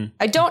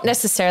I don't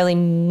necessarily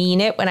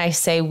mean it when I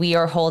say we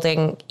are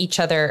holding each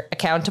other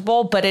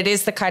accountable, but it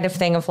is the kind of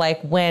thing of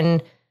like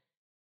when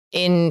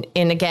in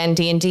again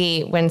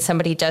D&D, when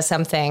somebody does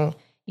something,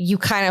 you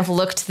kind of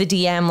look to the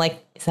DM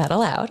like, is that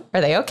allowed? Are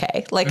they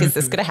okay? Like, is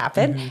this going to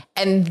happen?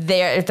 And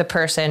they're the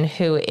person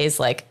who is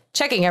like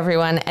checking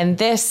everyone. And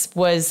this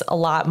was a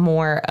lot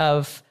more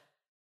of,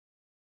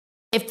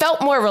 it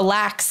felt more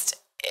relaxed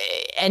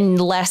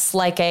and less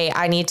like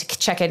I need to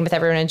check in with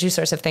everyone and do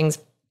sorts of things,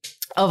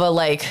 of a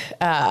like,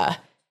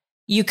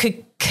 you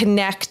could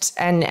connect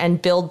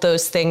and build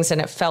those things. And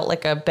it felt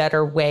like a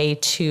better way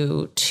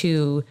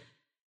to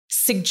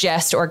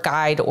suggest or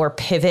guide or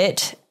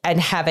pivot, and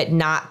have it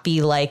not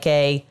be like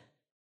a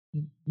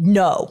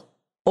no,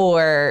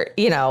 or,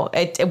 you know,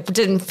 it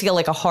didn't feel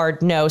like a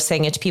hard no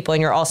saying it to people. And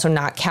you're also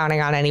not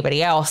counting on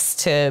anybody else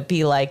to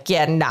be like,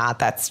 yeah, nah,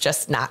 that's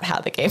just not how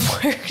the game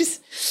works.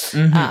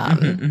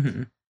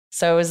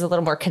 So it was a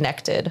little more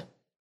connected.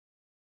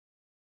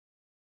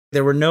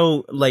 There were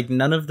no, like,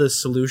 none of the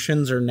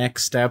solutions or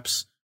next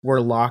steps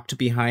were locked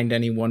behind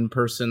any one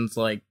person's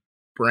like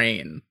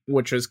brain,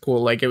 which was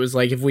cool. Like, it was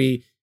like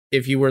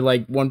if you were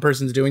like one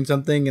person's doing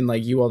something and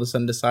like you all of a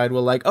sudden decide,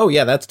 well, like, oh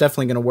yeah, that's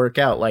definitely going to work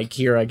out. Like,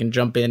 here I can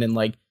jump in and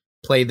like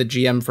play the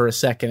GM for a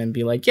second and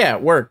be like, yeah,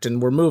 it worked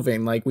and we're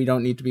moving. Like, we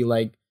don't need to be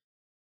like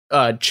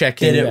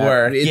checking. Did it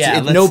work?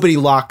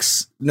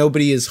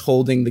 Nobody is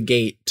holding the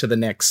gate to the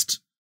next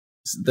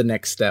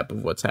step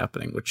of what's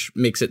happening, which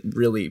makes it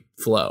really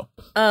flow.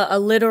 A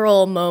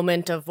literal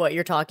moment of what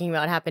you're talking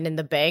about happened in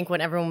the bank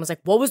when everyone was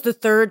like, what was the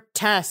third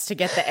test to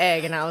get the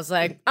egg? And I was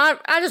like, I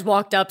just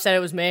walked up, said it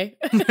was me.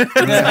 Because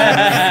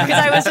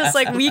I was just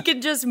like, we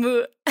can just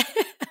move.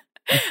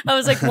 I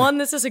was like, one,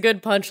 this is a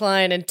good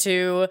punchline, and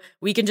two,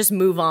 we can just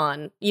move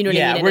on. You know what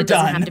I mean? And we're it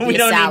doesn't done. have to be We a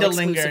don't Sal need to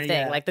exclusive linger,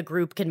 thing. yeah. Like the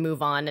group can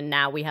move on, and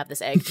now we have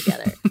this egg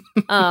together.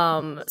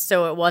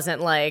 So it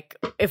wasn't like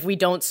if we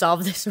don't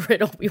solve this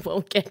riddle, we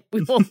won't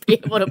be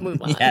able to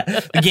move on. Yeah,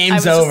 the game's I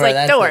was over. Just like,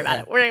 That's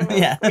don't worry it, about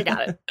yeah. it. We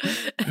got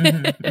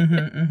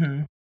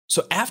it.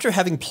 So after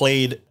having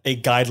played a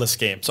guideless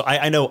game, so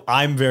I know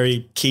I'm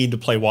very keen to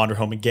play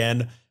Wanderhome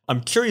again.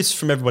 I'm curious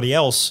from everybody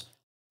else,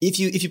 if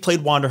you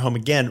played Wanderhome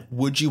again,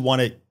 would you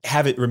want to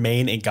have it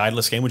remain a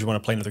guideless game? Would you want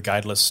to play another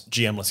guideless,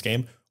 GM-less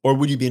game? Or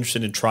would you be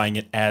interested in trying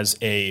it as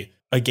a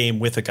game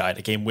with a guide,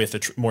 a game with a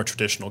more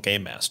traditional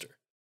game master?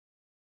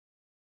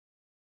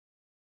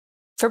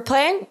 For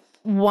playing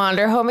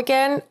Wanderhome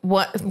again,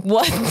 one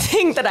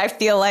thing that I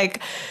feel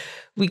like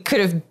we could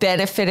have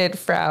benefited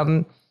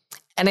from,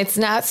 and it's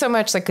not so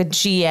much like a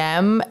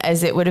GM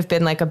as it would have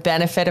been like a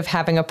benefit of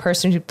having a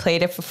person who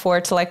played it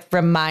before to like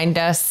remind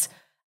us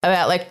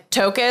about like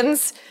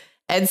tokens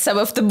and some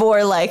of the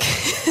more like,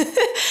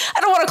 I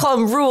don't want to call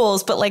them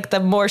rules, but like the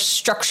more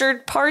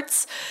structured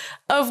parts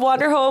of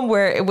Wanderhome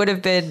where it would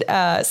have been,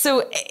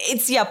 so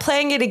it's,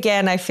 playing it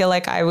again, I feel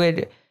like I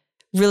would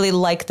really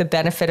like the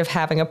benefit of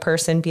having a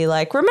person be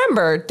like,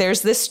 remember,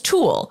 there's this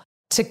tool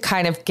to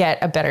kind of get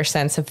a better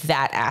sense of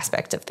that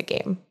aspect of the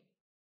game.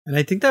 And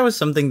I think that was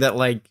something that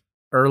like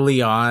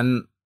early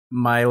on,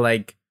 my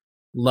like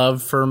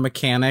love for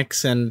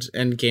mechanics and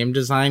game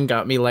design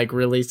got me like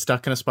really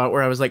stuck in a spot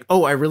where I was like,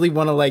 oh, I really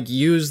want to like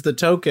use the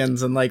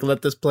tokens and like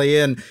let this play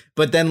in.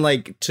 But then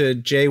like to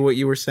Jay, what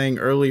you were saying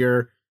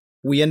earlier,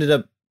 we ended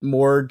up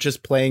more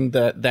just playing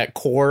that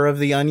core of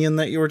the onion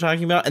that you were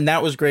talking about. And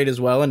that was great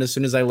as well. And as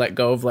soon as I let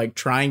go of like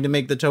trying to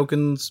make the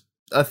tokens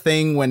a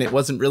thing when it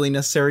wasn't really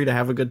necessary to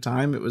have a good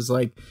time, it was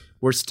like,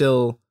 we're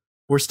still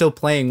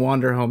playing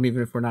Wanderhome,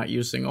 even if we're not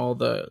using all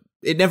the,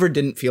 it never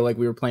didn't feel like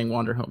we were playing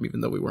Wanderhome,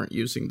 even though we weren't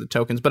using the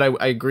tokens. But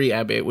I agree,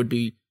 Abby, it would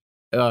be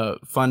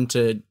fun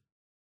to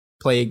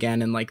play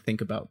again and like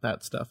think about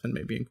that stuff and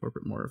maybe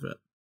incorporate more of it.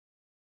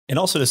 And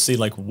also to see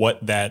like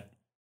what that,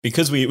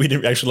 because we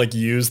didn't actually like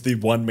use the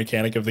one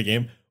mechanic of the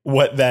game,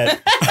 what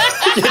that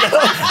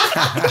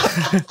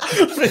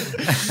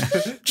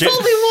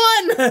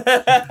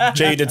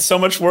Jay did so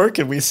much work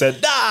and we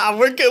said, nah,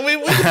 we're good,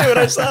 we can do it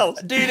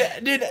ourselves. dude,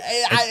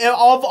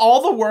 of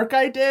all the work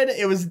I did,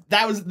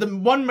 that was the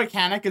one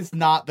mechanic is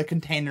not the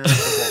container of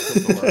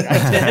the work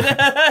I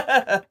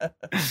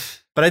did.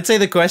 But I'd say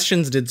the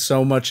questions did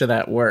so much of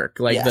that work.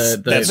 Like Yes,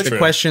 the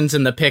questions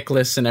and the pick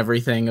lists and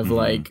everything of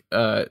like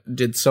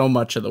did so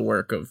much of the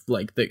work of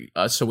like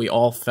so we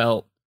all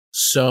felt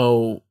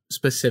so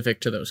specific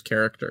to those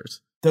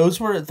characters. Those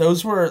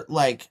were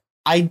like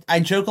I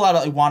joke a lot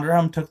about like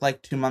Wanderhome took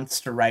like 2 months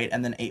to write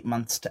and then 8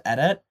 months to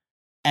edit.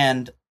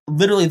 And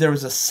literally there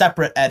was a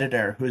separate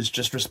editor who's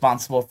just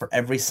responsible for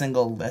every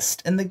single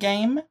list in the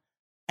game.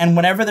 And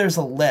whenever there's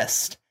a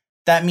list,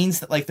 that means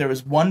that like there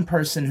was one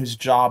person whose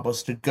job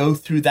was to go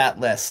through that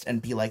list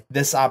and be like,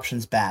 this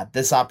option's bad,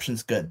 this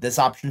option's good, this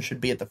option should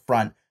be at the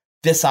front,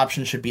 this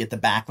option should be at the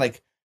back.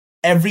 Like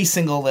every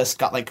single list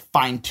got like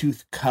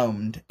fine-tooth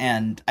combed.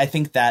 And I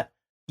think that,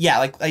 yeah,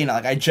 like, you know,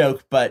 like I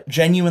joke, but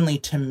genuinely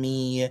to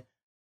me,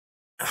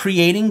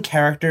 creating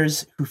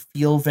characters who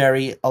feel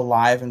very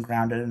alive and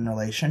grounded in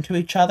relation to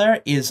each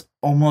other is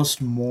almost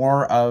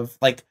more of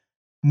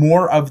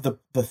the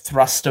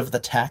thrust of the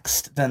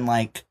text than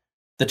like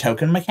the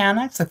token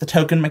mechanics. Like the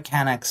token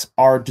mechanics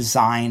are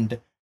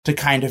designed to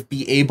kind of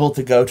be able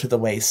to go to the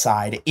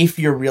wayside if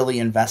you're really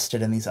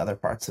invested in these other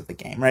parts of the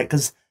game, right?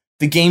 Because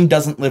the game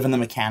doesn't live in the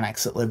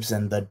mechanics, it lives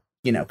in the,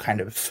 you know, kind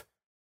of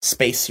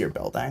space you're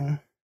building.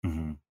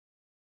 Mm-hmm.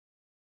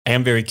 I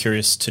am very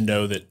curious to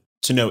know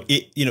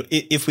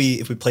if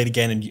we played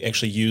again and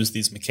actually use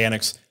these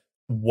mechanics,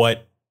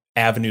 what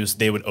avenues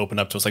they would open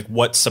up to us, like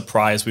what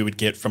surprise we would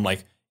get from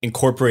like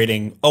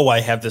incorporating, oh,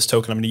 I have this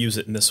token, I'm going to use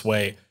it in this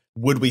way.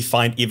 Would we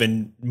find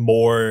even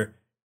more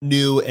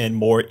new and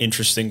more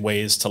interesting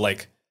ways to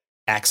like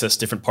access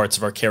different parts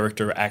of our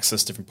character,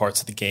 access different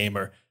parts of the game,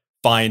 or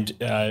find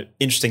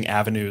interesting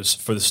avenues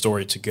for the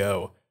story to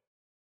go?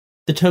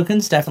 The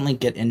tokens definitely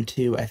get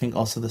into, I think,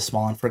 also the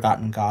small and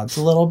forgotten gods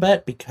a little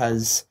bit,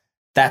 because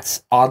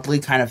that's oddly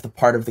kind of the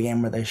part of the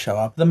game where they show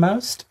up the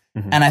most.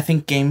 Mm-hmm. And I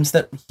think games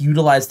that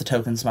utilize the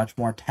tokens much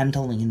more tend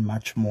to lean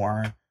much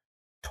more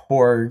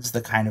towards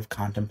the kind of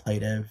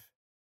contemplative,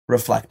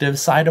 reflective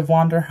side of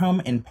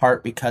Wanderhome, in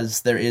part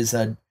because there is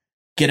a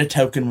get a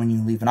token when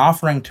you leave an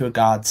offering to a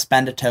god,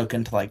 spend a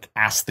token to like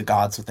ask the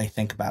gods what they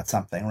think about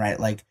something, right?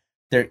 Like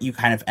there you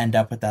kind of end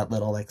up with that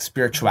little like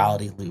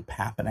spirituality loop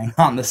happening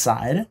on the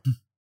side.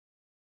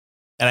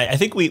 And I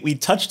think we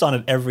touched on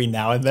it every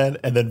now and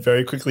then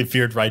very quickly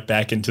veered right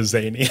back into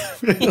zany.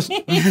 We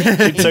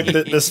took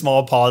the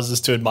small pauses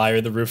to admire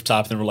the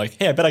rooftop, and then we're like,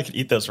 hey, I bet I could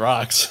eat those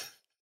rocks.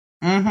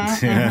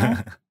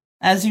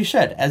 As you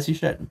should.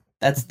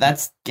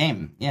 That's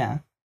game. Yeah.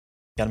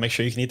 Got to make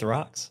sure you can eat the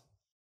rocks.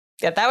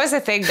 Yeah, that was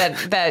the thing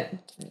that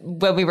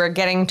when we were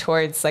getting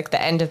towards like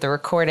the end of the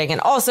recording,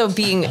 and also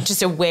being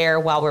just aware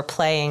while we're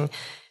playing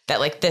that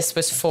like this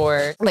was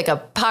for like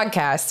a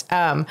podcast.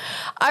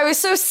 I was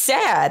so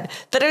sad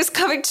that it was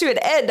coming to an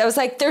end. I was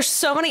like, there's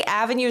so many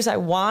avenues I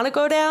want to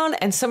go down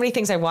and so many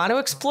things I want to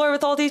explore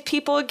with all these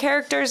people and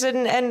characters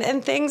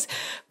and things.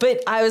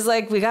 But I was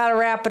like, we got to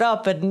wrap it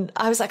up. And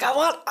I was like, I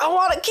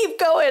want to keep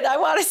going. I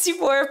want to see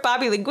more of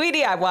Bobby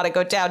Linguini. I want to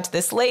go down to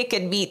this lake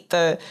and meet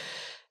the,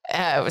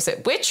 was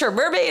it witch or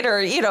mermaid,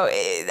 or, you know,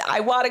 I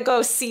want to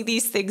go see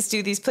these things,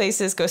 do these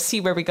places, go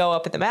see where we go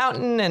up in the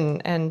mountain.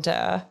 And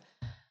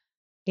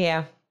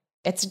yeah,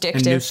 it's addictive.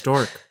 And New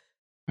Stork.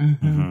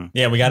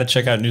 Yeah, we got to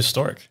check out New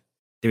Stork.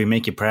 Did we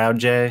make you proud,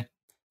 Jay?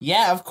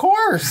 Yeah, of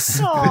course.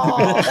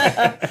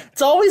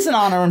 It's always an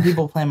honor when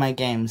people play my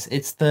games.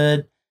 It's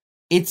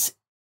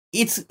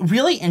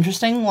really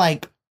interesting.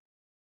 Like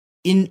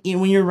in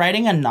when you're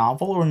writing a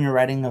novel or when you're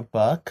writing a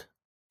book,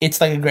 it's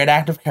like a great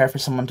act of care for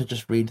someone to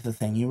just read the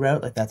thing you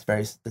wrote. Like that's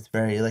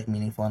very like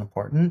meaningful and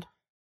important.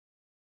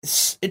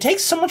 It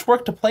takes so much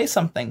work to play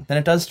something than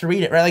it does to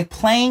read it, right? Like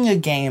playing a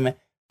game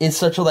is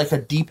such a like a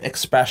deep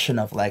expression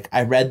of like,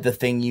 I read the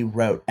thing you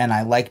wrote and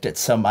I liked it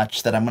so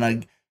much that I'm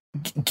going to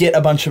get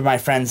a bunch of my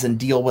friends and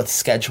deal with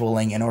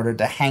scheduling in order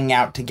to hang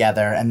out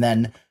together and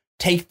then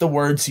take the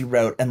words you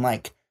wrote and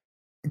like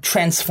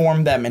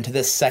transform them into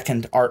this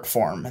second art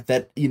form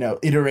that, you know,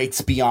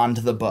 iterates beyond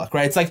the book,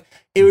 right? It's like,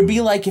 it would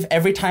be like if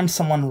every time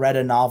someone read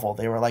a novel,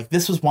 they were like,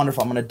 this was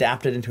wonderful, I'm going to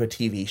adapt it into a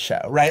TV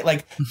show, right?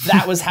 Like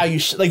that was how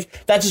you,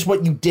 like, that's just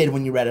what you did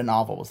when you read a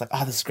novel. It was like,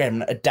 oh, this is great, I'm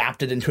going to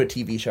adapt it into a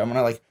TV show. I'm going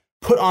to like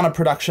put on a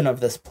production of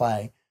this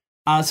play.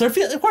 So of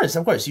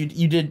course, you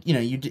did, you know,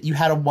 you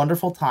had a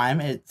wonderful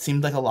time. It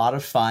seemed like a lot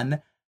of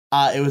fun.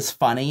 It was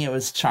funny. It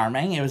was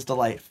charming. It was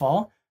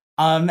delightful.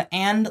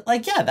 And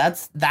like, yeah,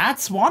 that's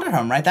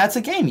Wanderhome, right? That's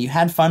a game. You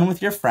had fun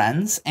with your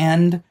friends.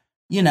 And,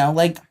 you know,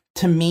 like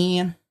to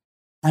me,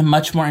 I'm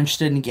much more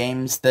interested in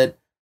games that,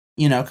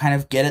 you know, kind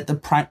of get at the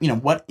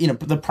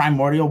the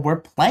primordial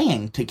we're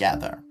playing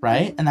together,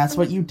 right? And that's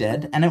what you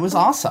did. And it was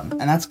awesome.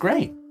 And that's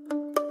great.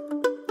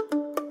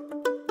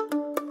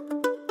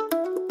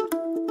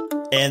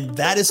 And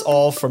that is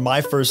all for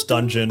my first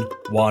dungeon,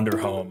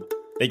 Wanderhome.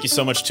 Thank you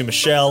so much to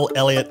Michelle,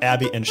 Elliot,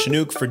 Abby, and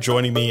Chinook for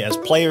joining me as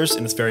players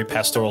in this very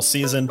pastoral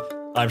season.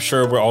 I'm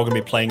sure we're all going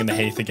to be playing in the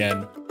Haith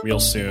again real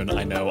soon.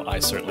 I know I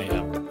certainly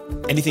am.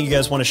 Anything you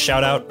guys want to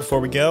shout out before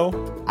we go?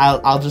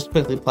 I'll just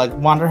quickly plug,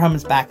 Wanderhome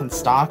is back in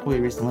stock. We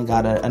recently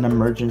got an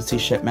emergency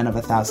shipment of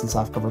 1,000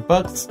 softcover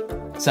books.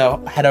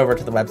 So head over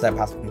to the website,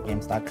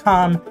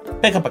 possumcreekgames.com,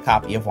 pick up a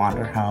copy of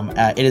Wanderhome.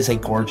 It is a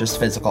gorgeous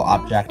physical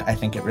object. I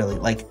think it really,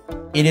 like,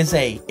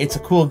 it's a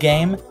cool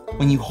game.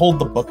 When you hold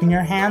the book in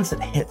your hands, it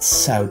hits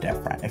so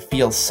different. It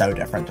feels so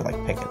different to like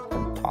pick it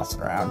and toss it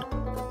around.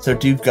 So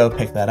do go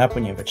pick that up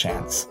when you have a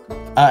chance.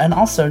 And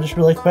also, just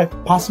really quick,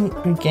 Possum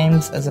Creek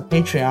Games as a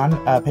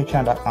Patreon,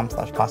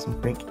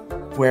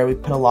 patreon.com/PossumCreek, where we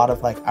put a lot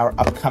of like our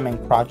upcoming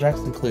projects,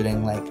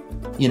 including like,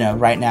 you know,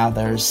 right now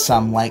there's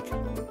some like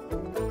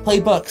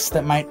playbooks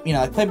that might, you know,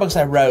 like playbooks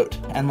I wrote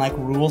and like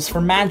rules for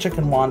magic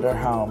in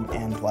Wanderhome,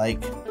 and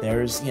like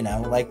there's, you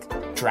know, like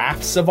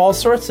drafts of all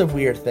sorts of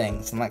weird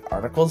things and like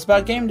articles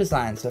about game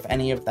design. So if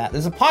any of that,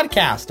 there's a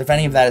podcast, if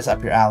any of that is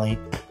up your alley,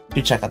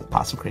 do check out the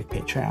Possum Creek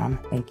Patreon.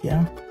 Thank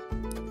you.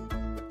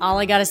 All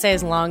I gotta say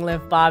is long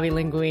live Bobby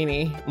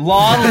Linguini.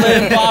 Long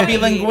live Bobby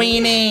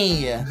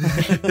Linguini!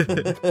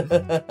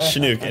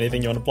 Chinook,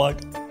 anything you want to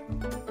plug?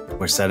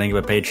 We're setting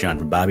up a Patreon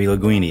for Bobby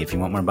Linguini if you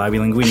want more Bobby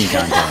Linguini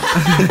content.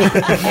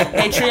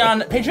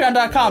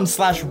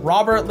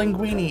 Patreon.com/Robert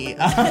Linguini.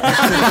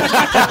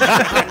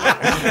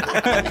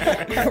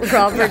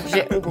 Robert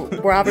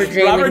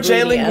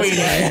J.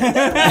 Linguini.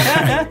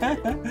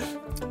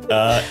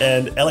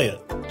 And Elliot.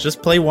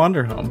 Just play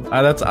Wanderhome.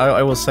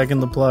 I will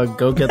second the plug.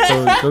 Go get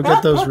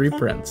those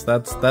reprints.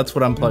 That's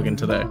what I'm plugging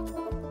today.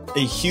 A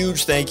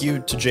huge thank you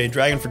to Jay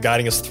Dragon for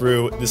guiding us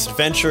through this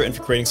adventure and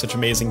for creating such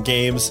amazing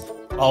games.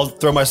 I'll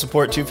throw my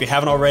support too if you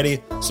haven't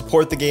already.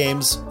 Support the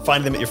games.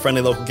 Find them at your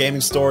friendly local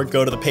gaming store.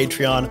 Go to the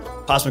Patreon,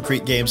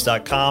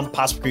 PossumCreekGames.com,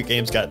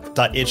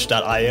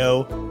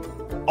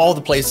 PossumCreekGames.itch.io. All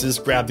the places,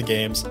 grab the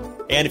games.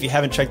 And if you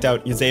haven't checked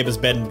out Yazeba's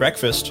Bed and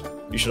Breakfast,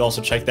 you should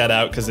also check that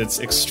out because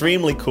it's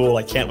extremely cool.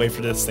 I can't wait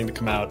for this thing to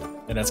come out,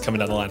 and that's coming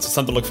down the line. So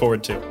something to look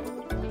forward to.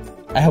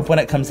 I hope when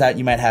it comes out,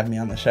 you might have me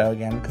on the show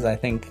again because I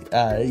think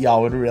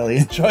y'all would really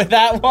enjoy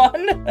that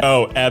one.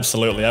 Oh,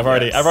 absolutely! I've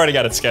already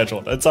got it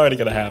scheduled. It's already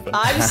going to happen.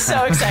 I'm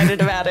so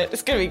excited about it.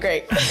 It's going to be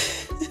great.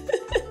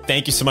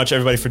 Thank you so much,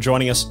 everybody, for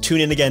joining us.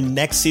 Tune in again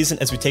next season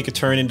as we take a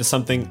turn into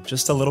something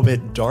just a little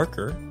bit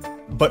darker.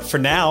 But for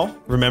now,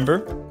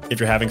 remember, if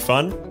you're having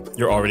fun,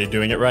 you're already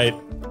doing it right.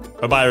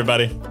 Bye-bye,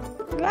 everybody.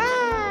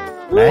 Bye.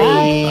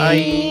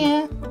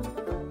 Bye.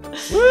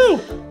 Woo!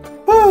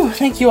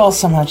 Thank you all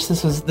so much.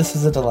 This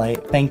is a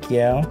delight. Thank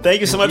you.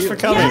 Thank you so much for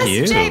coming.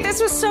 Yes, Jay,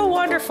 this was so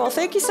wonderful.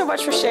 Thank you so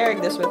much for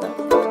sharing this with us.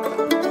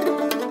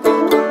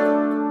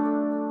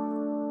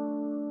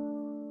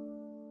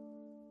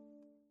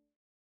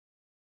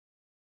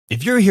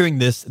 If you're hearing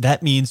this,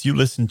 that means you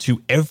listened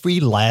to every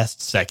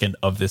last second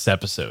of this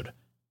episode.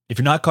 If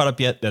you're not caught up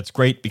yet, that's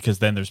great because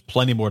then there's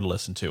plenty more to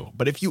listen to.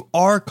 But if you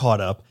are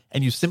caught up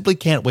and you simply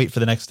can't wait for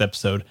the next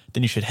episode,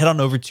 then you should head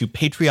on over to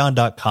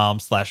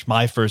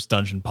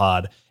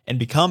patreon.com/myfirstdungeonpod and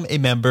become a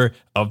member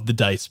of the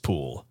Dice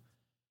Pool.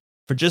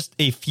 For just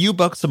a few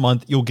bucks a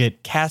month, you'll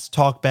get cast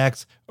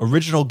talkbacks,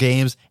 original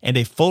games, and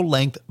a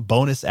full-length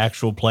bonus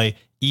actual play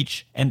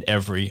each and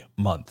every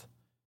month.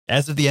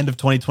 As of the end of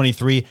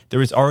 2023,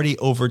 there is already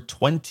over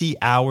 20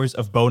 hours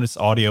of bonus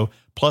audio,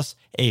 plus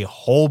a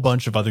whole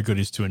bunch of other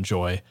goodies to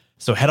enjoy.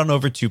 So head on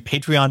over to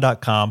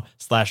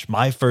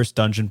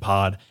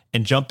patreon.com/myfirstdungeonpod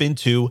and jump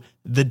into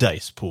the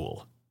Dice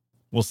Pool.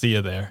 We'll see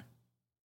you there.